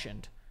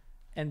malfunctioned,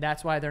 and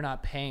that's why they're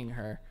not paying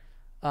her.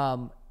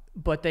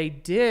 But they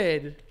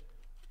did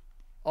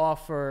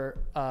offer,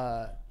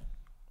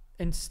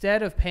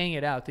 instead of paying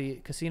it out,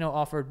 the casino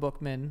offered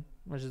Bookman,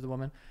 which is the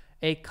woman,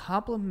 a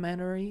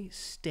complimentary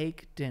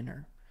steak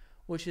dinner,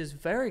 which is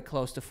very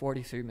close to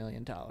 $43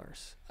 million.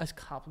 A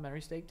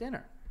complimentary steak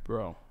dinner.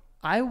 Bro.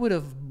 I would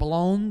have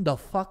blown the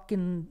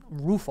fucking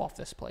roof off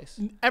this place.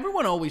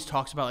 Everyone always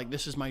talks about, like,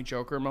 this is my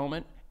Joker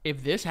moment.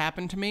 If this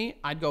happened to me,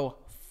 I'd go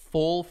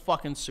full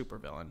fucking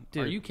supervillain.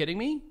 Dude, are you kidding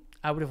me?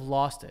 I would have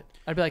lost it.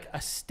 I'd be like,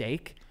 a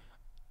steak?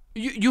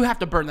 You have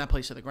to burn that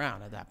place to the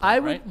ground at that point, I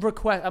right? would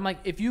request, I'm like,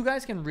 if you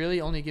guys can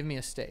really only give me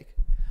a steak,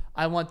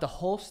 I want the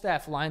whole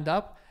staff lined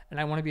up, and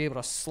I want to be able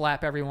to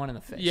slap everyone in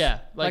the face. Yeah.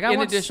 Like I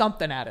want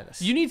something out of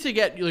this. You need to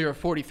get your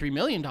 $43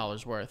 million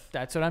worth.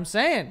 That's what I'm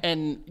saying.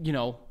 And, you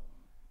know,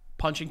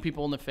 punching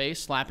people in the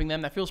face, slapping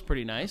them, that feels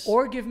pretty nice.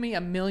 Or give me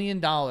 $1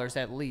 million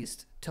at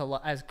least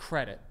as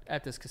credit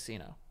at this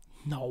casino.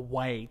 No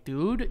way,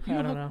 dude.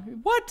 I don't know.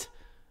 What?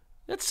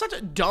 That's such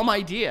a dumb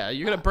idea.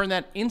 You're going to burn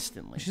that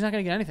instantly. She's not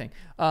going to get anything.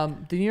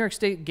 The New York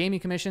State Gaming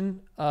Commission,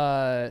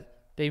 they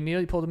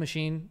immediately pulled the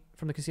machine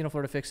from the casino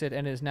floor to fix it,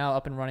 and it is now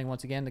up and running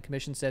once again. The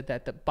commission said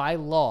that by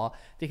law,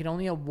 they can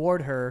only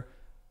award her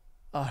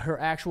her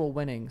actual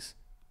winnings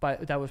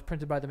that was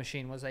printed by the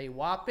machine was a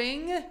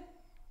whopping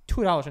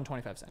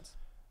 $2.25.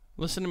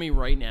 Listen to me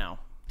right now.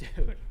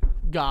 Dude.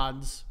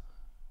 Gods,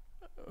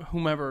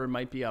 whomever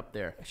might be up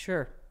there.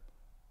 Sure.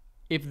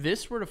 If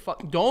this were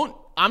to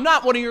I'm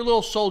not one of your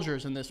little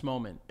soldiers in this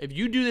moment. If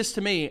you do this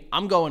to me,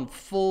 I'm going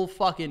full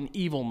fucking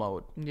evil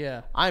mode.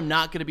 Yeah. I'm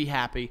not going to be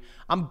happy.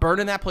 I'm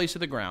burning that place to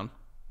the ground.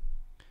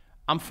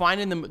 I'm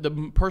finding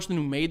the person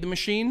who made the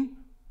machine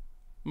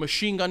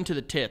gun to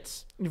the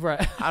tits.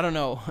 Right. I don't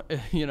know,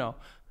 you know,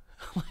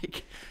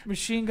 like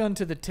machine gun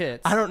to the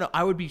tits. I don't know.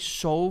 I would be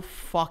so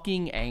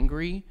fucking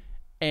angry.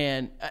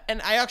 And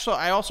I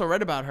also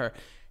read about her.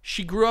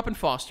 She grew up in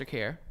foster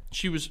care.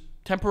 She was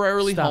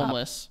temporarily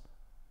homeless.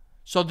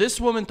 So this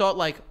woman thought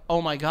like,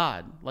 oh my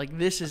God, like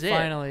this is it.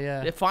 Finally,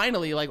 yeah.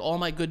 Finally, like all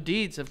my good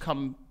deeds have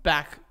come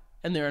back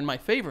and they're in my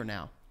favor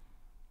now.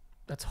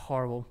 That's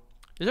horrible.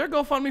 Is there a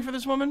GoFundMe for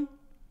this woman?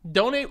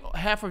 Donate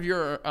half of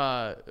your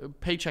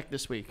paycheck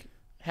this week.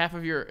 Half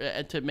of your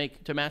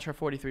to match her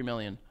 $43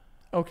 million.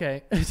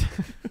 Okay.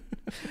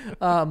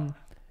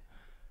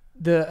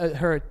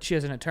 She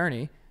has an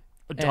attorney.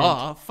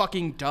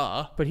 Fucking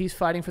duh. But he's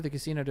fighting for the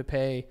casino to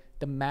pay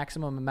the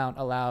maximum amount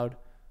allowed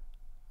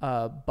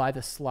by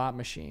the slot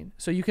machine.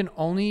 So you can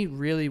only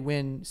really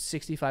win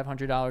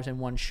 $6,500 in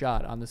one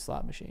shot on the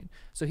slot machine.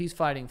 So he's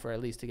fighting for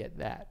at least to get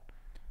that.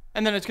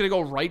 And then it's going to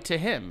go right to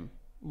him.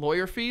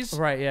 Lawyer fees?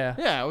 Right, yeah.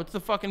 Yeah, what's the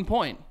fucking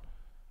point?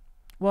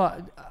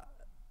 Well,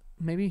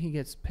 maybe he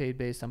gets paid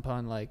based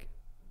upon like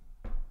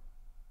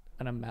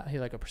an amount,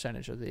 like a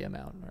percentage of the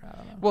amount, or I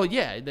don't know. Well,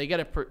 yeah, they get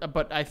it,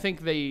 but I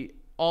think they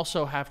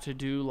also have to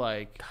do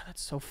like. God,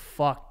 that's so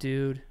fucked,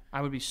 dude.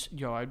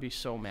 I'd be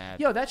so mad.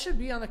 Yo, that should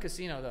be on the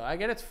casino though. I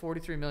get it's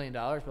 $43 million,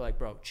 but like,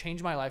 bro,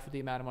 change my life with the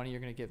amount of money you're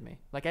gonna give me.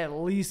 Like, at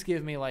least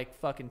give me like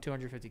fucking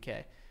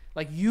 $250K.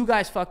 Like, you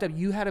guys fucked up.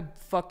 You had a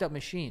fucked up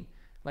machine.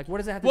 Like, what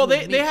does that have to Well, do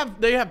with me?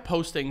 they have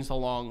postings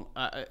along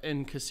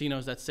in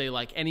casinos that say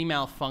like any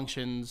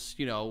malfunctions,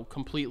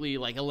 completely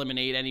like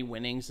eliminate any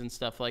winnings and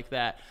stuff like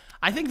that.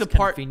 I think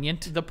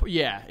convenient.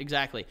 Yeah,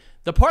 exactly.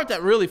 The part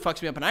that really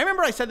fucks me up, and I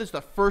remember I said this the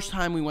first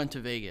time we went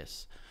to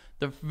Vegas.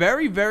 The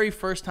very, very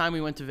first time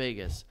we went to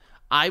Vegas,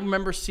 I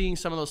remember seeing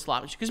some of those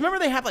slot machines. Because remember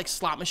they have like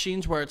slot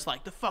machines where it's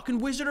like the fucking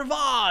Wizard of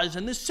Oz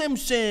and the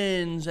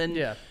Simpsons and,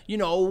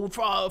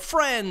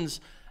 Friends.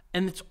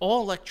 And it's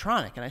all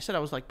electronic. And I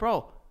was like,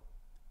 bro,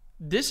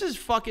 this is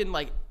fucking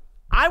like,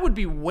 I would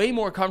be way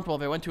more comfortable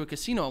if I went to a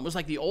casino. It was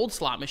like the old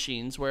slot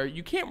machines where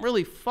you can't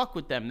really fuck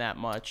with them that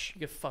much.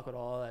 You can fuck with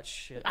all that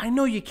shit. I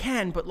know you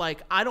can, but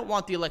like, I don't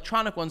want the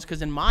electronic ones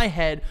because in my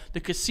head, the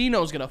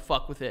casino's going to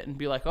fuck with it and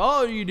be like,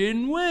 oh, you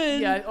didn't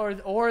win. Yeah,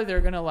 or they're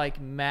going to like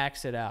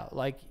max it out.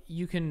 Like,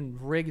 you can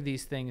rig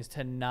these things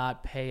to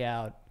not pay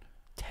out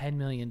 $10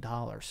 million.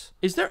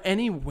 Is there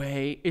any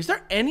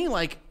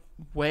like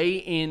way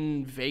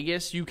in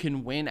Vegas you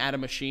can win at a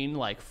machine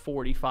like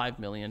 $45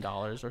 million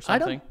or something? I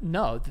don't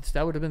know.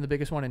 That would have been the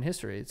biggest one in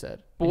history, it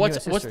said. But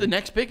what's the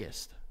next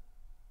biggest?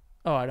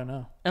 Oh, I don't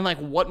know. And like,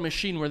 what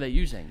machine were they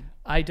using?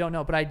 I don't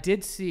know, but I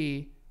did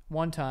see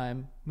one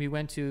time we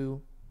went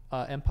to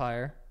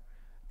Empire,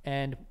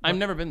 and I've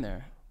never been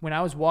there. When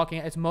I was walking,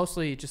 it's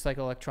mostly just like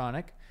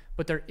electronic,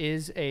 but there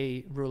is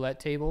a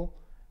roulette table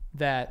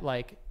that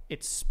like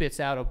it spits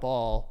out a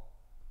ball,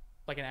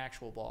 like an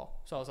actual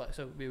ball. So I was like,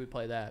 so we would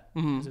play that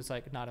because it's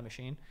like not a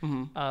machine.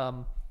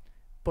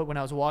 But when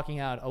I was walking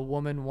out, a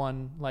woman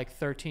won like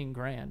 13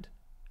 grand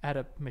at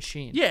a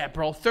machine. Yeah,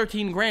 bro,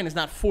 13 grand is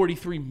not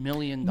 $43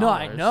 million. No,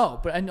 I know,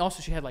 and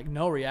also she had like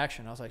no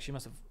reaction. I was like, she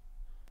must have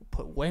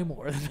put way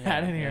more than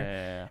that in here.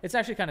 Yeah. It's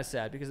actually kind of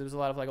sad because there was a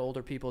lot of like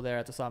older people there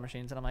at the slot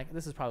machines, and I'm like,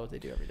 this is probably what they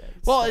do every day.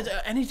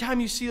 Anytime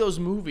you see those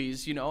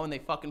movies, and they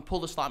fucking pull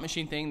the slot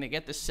machine thing, they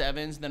get the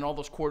sevens, and then all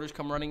those quarters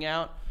come running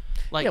out.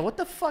 Like, yeah, what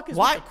the fuck is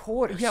with the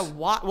quarters? Yeah,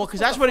 why? Well, because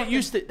that's what it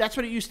used to. That's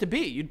what it used to be.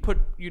 You'd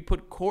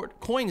put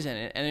coins in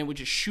it, and it would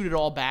just shoot it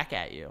all back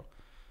at you.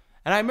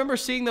 And I remember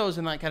seeing those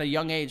in like at a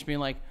young age, being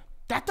like,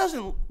 that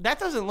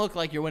doesn't look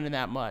like you're winning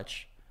that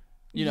much.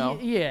 Yeah,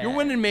 you're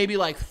winning maybe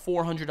like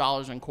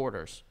 $400 in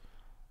quarters.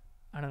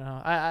 I don't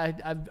know.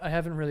 I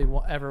haven't really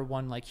ever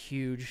won like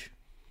huge.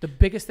 The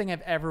biggest thing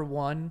I've ever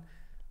won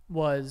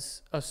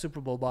was a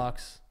Super Bowl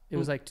box. It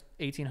was like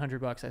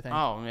 $1,800, I think.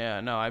 Oh yeah,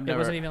 no, I've never. It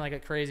wasn't even like a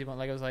crazy one.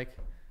 Like, it was like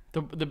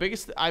the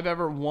biggest I've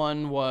ever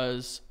won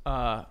was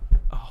I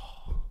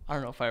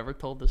don't know if I ever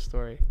told this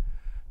story.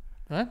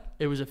 What?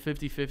 It was a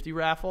 50-50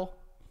 raffle.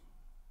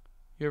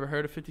 You ever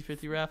heard of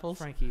 50-50 raffles?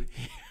 Frankie,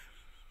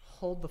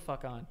 hold the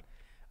fuck on.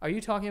 Are you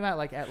talking about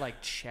like at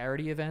like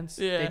charity events?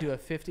 Yeah. They do a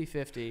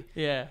 50-50.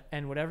 Yeah.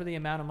 And whatever the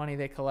amount of money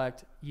they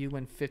collect, you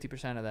win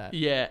 50% of that.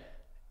 Yeah.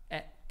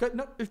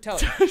 No, tell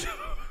it.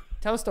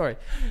 Tell a story.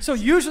 So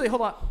usually,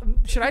 hold on.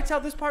 Should I tell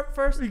this part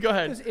first? Go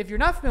ahead. Because if you're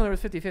not familiar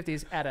with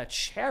 50-50s at a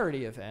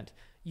charity event,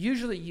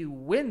 usually you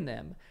win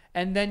them,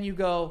 and then you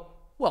go,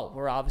 well,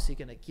 we're obviously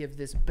going to give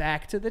this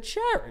back to the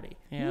charity.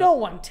 Yeah. No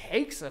one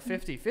takes a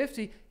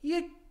 50-50.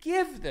 You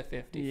give the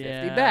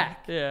 50-50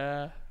 back.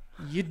 Yeah.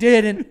 You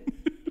didn't.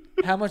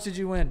 How much did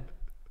you win?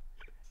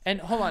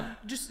 And hold on.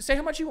 Just say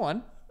how much you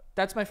won.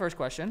 That's my first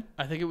question.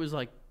 I think it was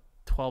like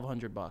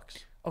 $1,200.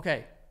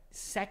 Okay.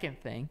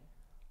 Second thing.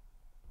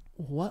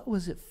 What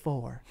was it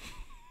for?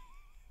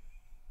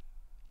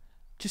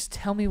 Just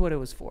tell me what it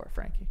was for,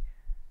 Frankie.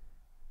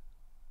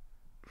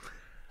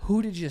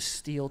 Who did you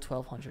steal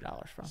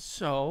 $1,200 from?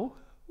 So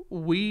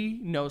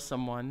we know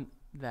someone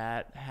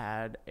that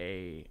had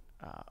a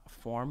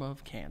form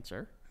of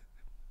cancer.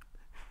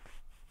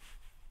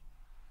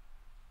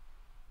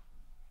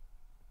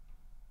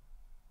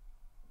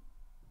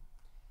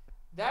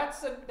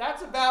 That's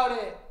about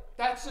it.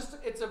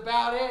 It's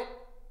about it.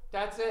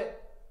 That's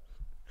it.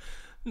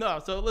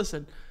 No, so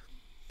listen.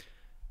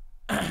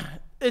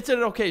 It's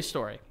an okay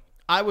story.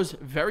 I was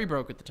very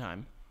broke at the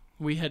time.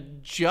 We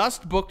had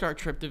just booked our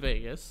trip to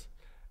Vegas.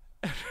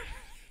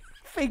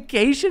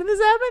 Vacation this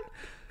happened?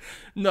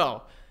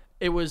 No.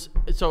 It was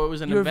an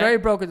event. You were very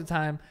broke at the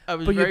time. I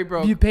was very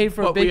broke. You paid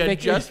for a big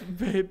vacation. vacation.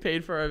 We had just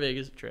paid for our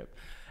Vegas trip.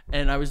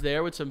 And I was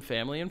there with some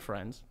family and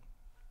friends.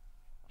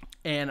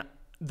 And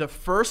the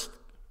first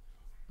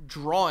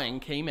drawing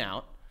came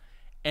out.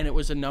 And it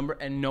was a number,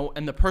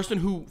 and the person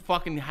who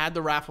fucking had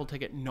the raffle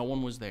ticket, no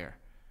one was there.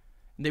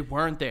 They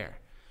weren't there.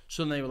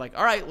 So then they were like,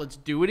 all right, let's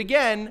do it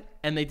again.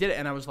 And they did it.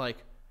 And I was like,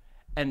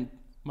 and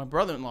my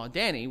brother-in-law,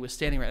 Danny, was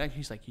standing right next to me.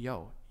 He's like,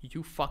 yo,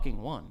 you fucking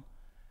won.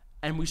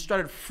 And we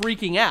started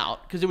freaking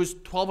out because it was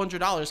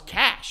 $1,200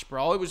 cash,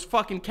 bro. It was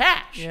fucking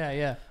cash.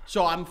 Yeah.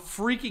 So I'm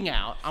freaking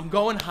out. I'm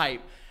going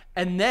hype.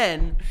 And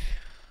then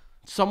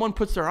someone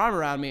puts their arm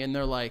around me and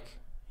they're like,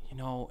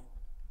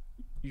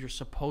 you're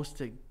supposed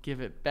to give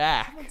it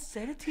back. Someone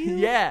said it to you?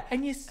 Yeah.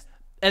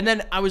 And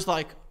then I was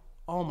like,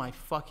 oh my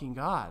fucking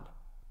God.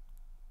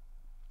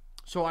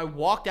 So I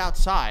walked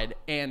outside,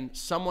 and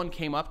someone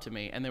came up to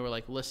me, and they were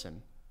like,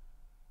 listen,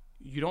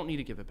 you don't need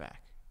to give it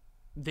back.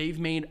 They've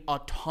made a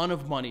ton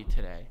of money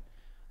today.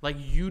 Like,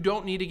 you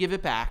don't need to give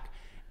it back.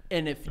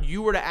 And if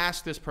you were to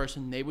ask this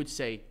person, they would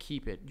say,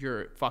 keep it.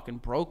 You're fucking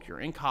broke. You're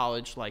in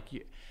college. Like,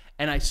 you.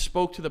 And I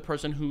spoke to the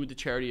person who the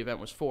charity event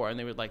was for, and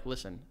they were like,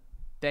 listen,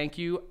 thank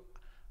you.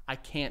 I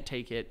can't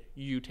take it.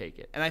 You take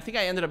it. And I think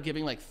I ended up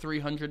giving like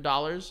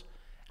 $300.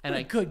 And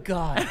What a good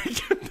God.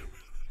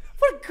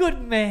 What a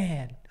good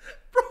man.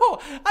 Bro,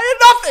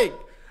 I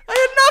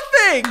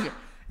had nothing.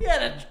 You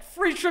had a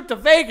free trip to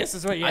Vegas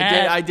is what you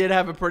had. I did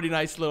have a pretty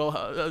nice little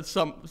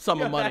sum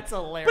of money. That's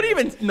hilarious. But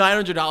even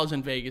 $900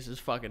 in Vegas is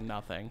fucking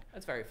nothing.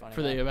 That's very funny.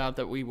 For the amount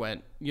that we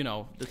went, you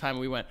know, the time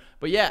we went.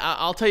 But yeah,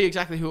 I'll tell you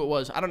exactly who it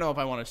was. I don't know if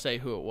I want to say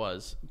who it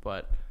was,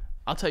 but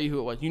I'll tell you who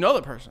it was. You know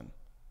the person.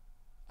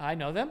 I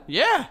know them?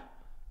 Yeah.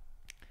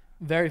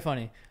 Very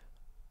funny.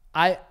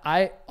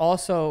 I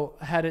also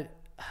had it.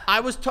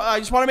 I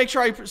just want to make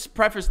sure I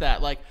preface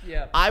that. Like,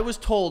 Yeah. I was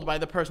told by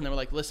the person, they were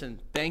like,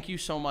 listen, thank you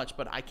so much,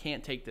 but I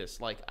can't take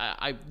this. Like,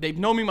 they've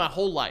known me my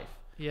whole life.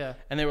 Yeah.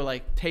 And they were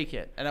like, take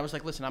it. And I was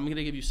like, listen, I'm going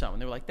to give you some. And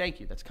they were like,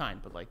 thank you. That's kind.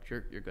 But, like, you're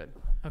good.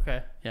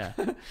 Okay. Yeah.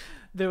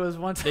 There was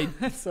one time.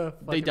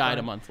 They died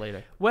a month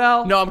later.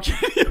 Well. No, I'm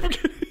kidding. I'm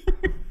kidding.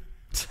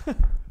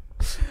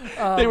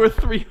 They were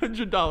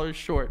 $300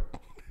 short.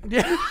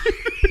 Yeah.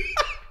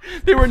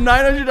 They were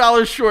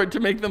 $900 short to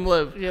make them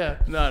live. Yeah.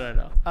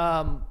 No.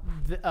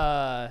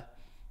 I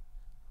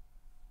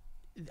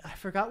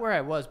forgot where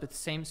I was, but the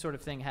same sort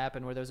of thing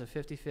happened where there was a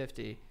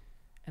 50-50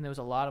 and there was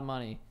a lot of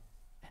money.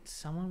 And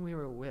someone we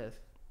were with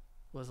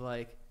was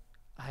like,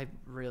 I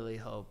really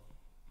hope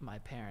my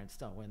parents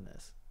don't win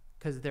this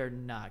because they're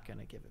not going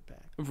to give it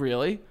back.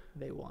 Really?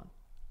 They won.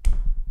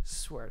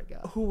 Swear to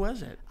God. Who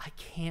was it? I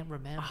can't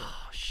remember.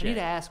 Oh, I shit. need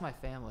to ask my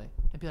family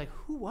and be like,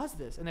 who was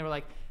this? And they were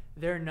like,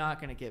 they're not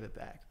going to give it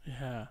back.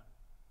 Yeah.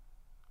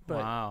 But,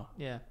 wow.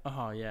 Yeah.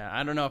 Oh, yeah.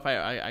 I don't know if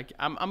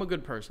I'm a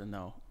good person,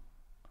 though.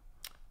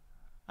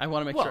 I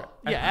want to make Well, sure.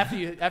 yeah,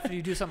 after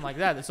you do something like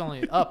that, it's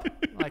only up.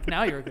 Like,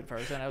 now you're a good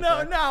person. I would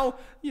say. No,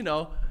 you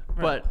know.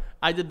 Right. But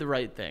I did the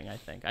right thing, I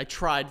think. I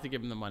tried to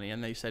give them the money,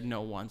 and they said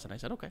no once, and I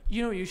said, okay.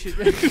 You know what you should.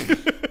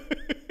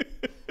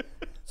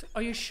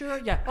 Are you sure?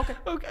 Yeah. Okay.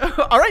 Okay.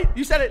 All right.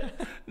 You said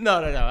it.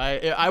 No.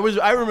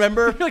 I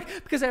remember. Like,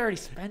 because I already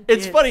spent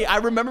It's it. funny. I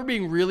remember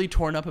being really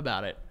torn up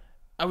about it.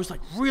 I was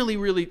like really,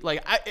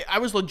 like I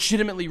was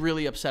legitimately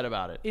really upset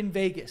about it. In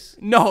Vegas.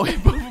 No,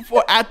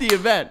 before at the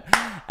event,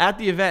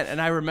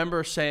 and I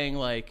remember saying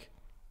like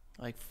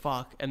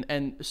fuck,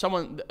 and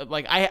someone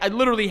like I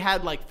literally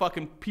had like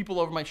fucking people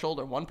over my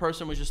shoulder. One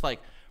person was just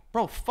like,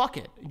 bro, fuck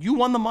it, you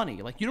won the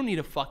money, like you don't need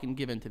to fucking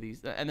give into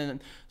these. And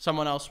then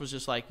someone else was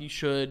just like, you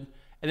should.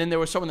 And then there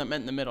was someone that met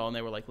in the middle, and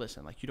they were like,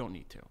 listen, like you don't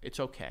need to. It's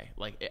okay.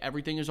 Like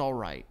everything is all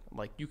right.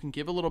 Like you can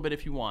give a little bit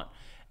if you want.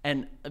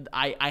 And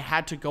I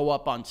had to go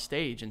up on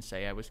stage and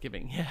say I was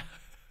giving. Yeah.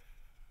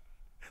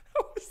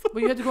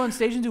 But you had to go on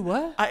stage and do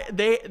what?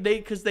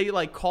 Because they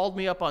like called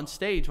me up on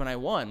stage when I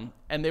won,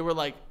 and they were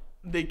like,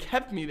 they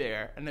kept me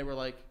there, and they were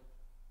like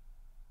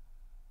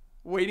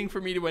waiting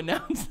for me to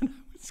announce that I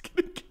was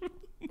gonna give them.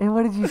 And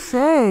what did you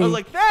say? I was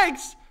like,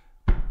 thanks,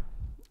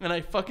 and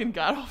I fucking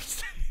got off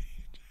stage.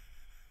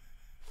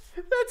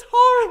 That's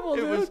horrible, It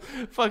dude. was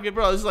fucking,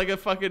 bro. It was like a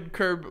fucking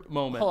Curb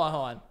moment. Hold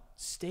on.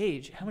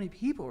 Stage. How many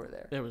people were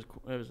there? There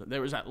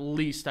was at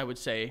least, I would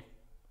say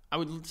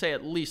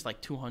at least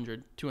like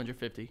 200,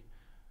 250.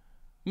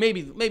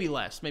 Maybe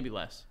less.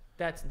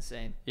 That's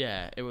insane.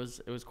 Yeah, it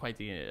was quite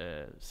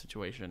the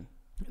situation.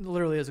 It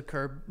literally is a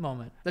Curb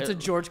moment. That's a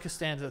George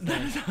Costanza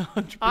thing.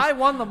 100%. I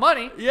won the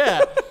money.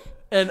 Yeah.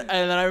 And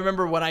then I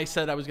remember when I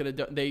said I was gonna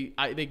do,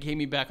 they came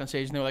me back on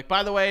stage, and they were like,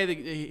 by the way,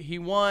 he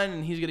won,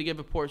 and he's gonna give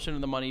a portion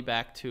of the money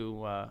back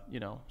to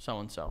so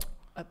and so.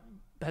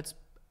 That's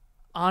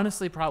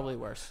honestly probably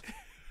worse,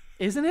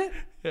 isn't it?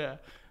 Yeah.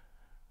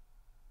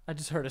 I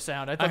just heard a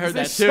sound. I heard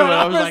that too, and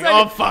I was like,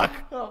 oh fuck.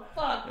 Oh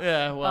fuck.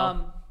 Yeah.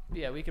 Well.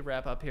 Yeah, we could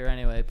wrap up here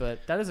anyway,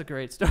 but that is a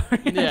great story.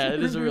 Yeah,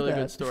 it is a really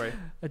good story.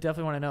 I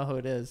definitely want to know who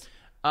it is.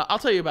 I'll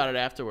tell you about it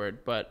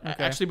afterward, but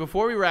Okay. actually,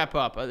 before we wrap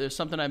up, there's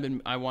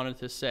something I wanted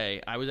to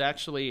say. I was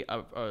actually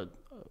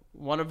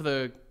one of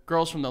the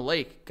girls from the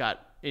lake got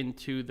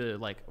into the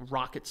like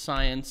rocket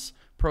science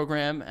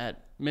program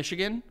at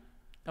Michigan.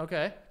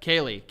 Okay.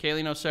 Kaylee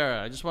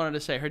Nocera. I just wanted to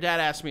say her dad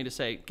asked me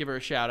to give her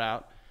a shout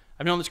out.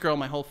 I've known this girl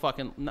my whole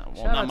fucking not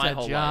out my to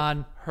whole John.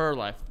 life, her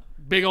life.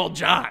 Big old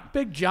John.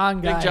 Big John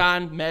guy. Big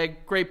John,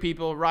 Meg, great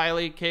people.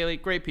 Riley,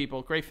 Kaylee, great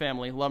people, great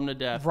family, love them to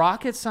death.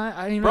 Rocket science.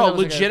 I didn't even Bro, know that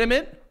was like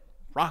legitimate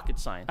rocket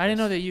science. I didn't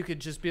know that you could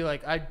just be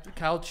like,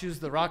 Kyle choose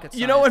the rocket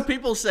science. You know when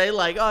people say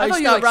like, "Oh,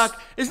 thought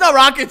it's not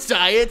rocket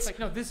science." Like,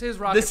 no, this is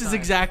rocket This science. is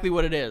exactly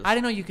what it is. I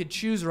didn't know you could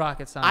choose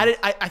rocket science.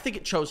 I think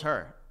it chose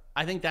her.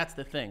 I think that's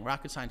the thing.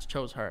 Rocket science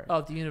chose her.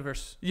 Oh, the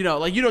universe. You know,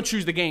 like you don't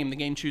choose the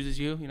game chooses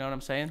you. You know what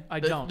I'm saying?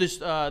 I don't.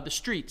 The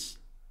streets.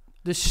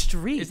 The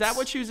streets. Is that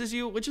what chooses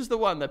you? Which is the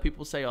one that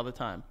people say all the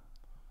time?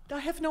 I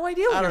have no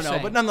idea what I don't you're know,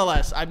 saying. but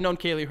nonetheless, I've known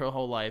Kaylee her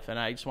whole life, and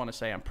I just want to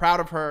say I'm proud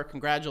of her.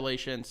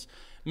 Congratulations.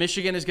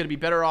 Michigan is going to be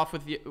better off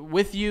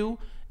with you.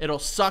 It'll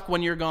suck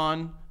when you're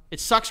gone. It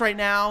sucks right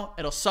now.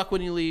 It'll suck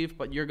when you leave,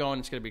 but you're going.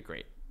 It's going to be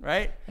great,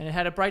 right? And it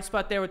had a bright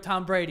spot there with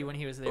Tom Brady when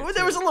he was there.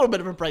 There was a little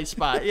bit of a bright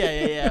spot.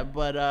 Yeah.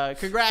 But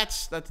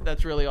congrats.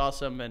 That's really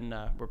awesome, and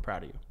we're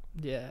proud of you.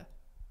 Yeah.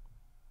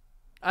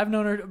 I've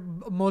known her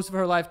most of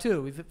her life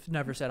too. We've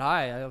never said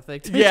hi, I don't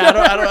think. Yeah,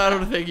 I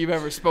don't think you've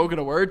ever spoken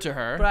a word to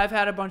her. But I've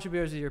had a bunch of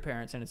beers with your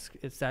parents, and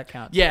it's that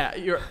counts. Yeah,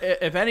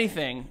 if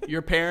anything,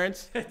 your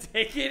parents,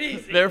 Take it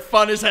easy. they're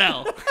fun as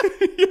hell.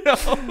 You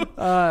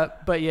know?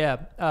 But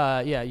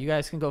yeah, you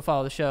guys can go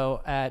follow the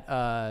show at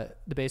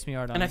the Basement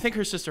Yard. And I think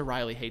her sister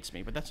Riley hates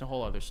me, but that's a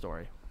whole other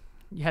story.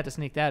 You had to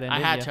sneak that in. I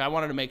didn't had you? to. I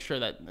wanted to make sure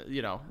that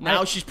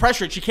now she's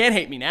pressured. She can't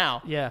hate me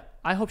now. Yeah,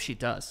 I hope she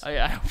does.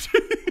 I hope.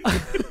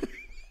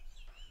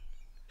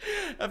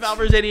 F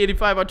Alvarez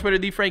 8085 on Twitter,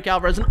 the Frank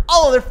Alvarez, and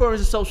all other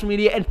forms of social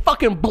media, and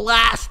fucking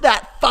blast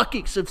that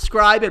fucking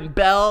subscribe and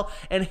bell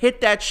and hit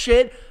that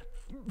shit.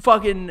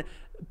 Fucking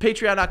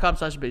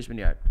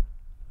patreon.com/basementyard.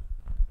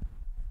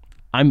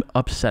 I'm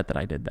upset that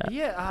I did that.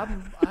 Yeah,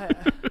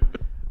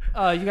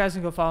 you guys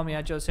can go follow me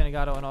at Joe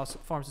Santagato on all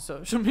forms of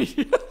social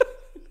media.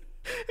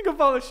 You can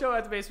follow the show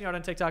at the Basement Yard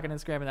on TikTok and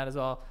Instagram and that as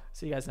well.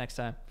 See you guys next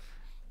time.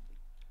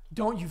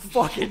 Don't you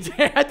fucking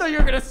dare! I thought you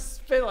were gonna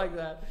spit like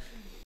that.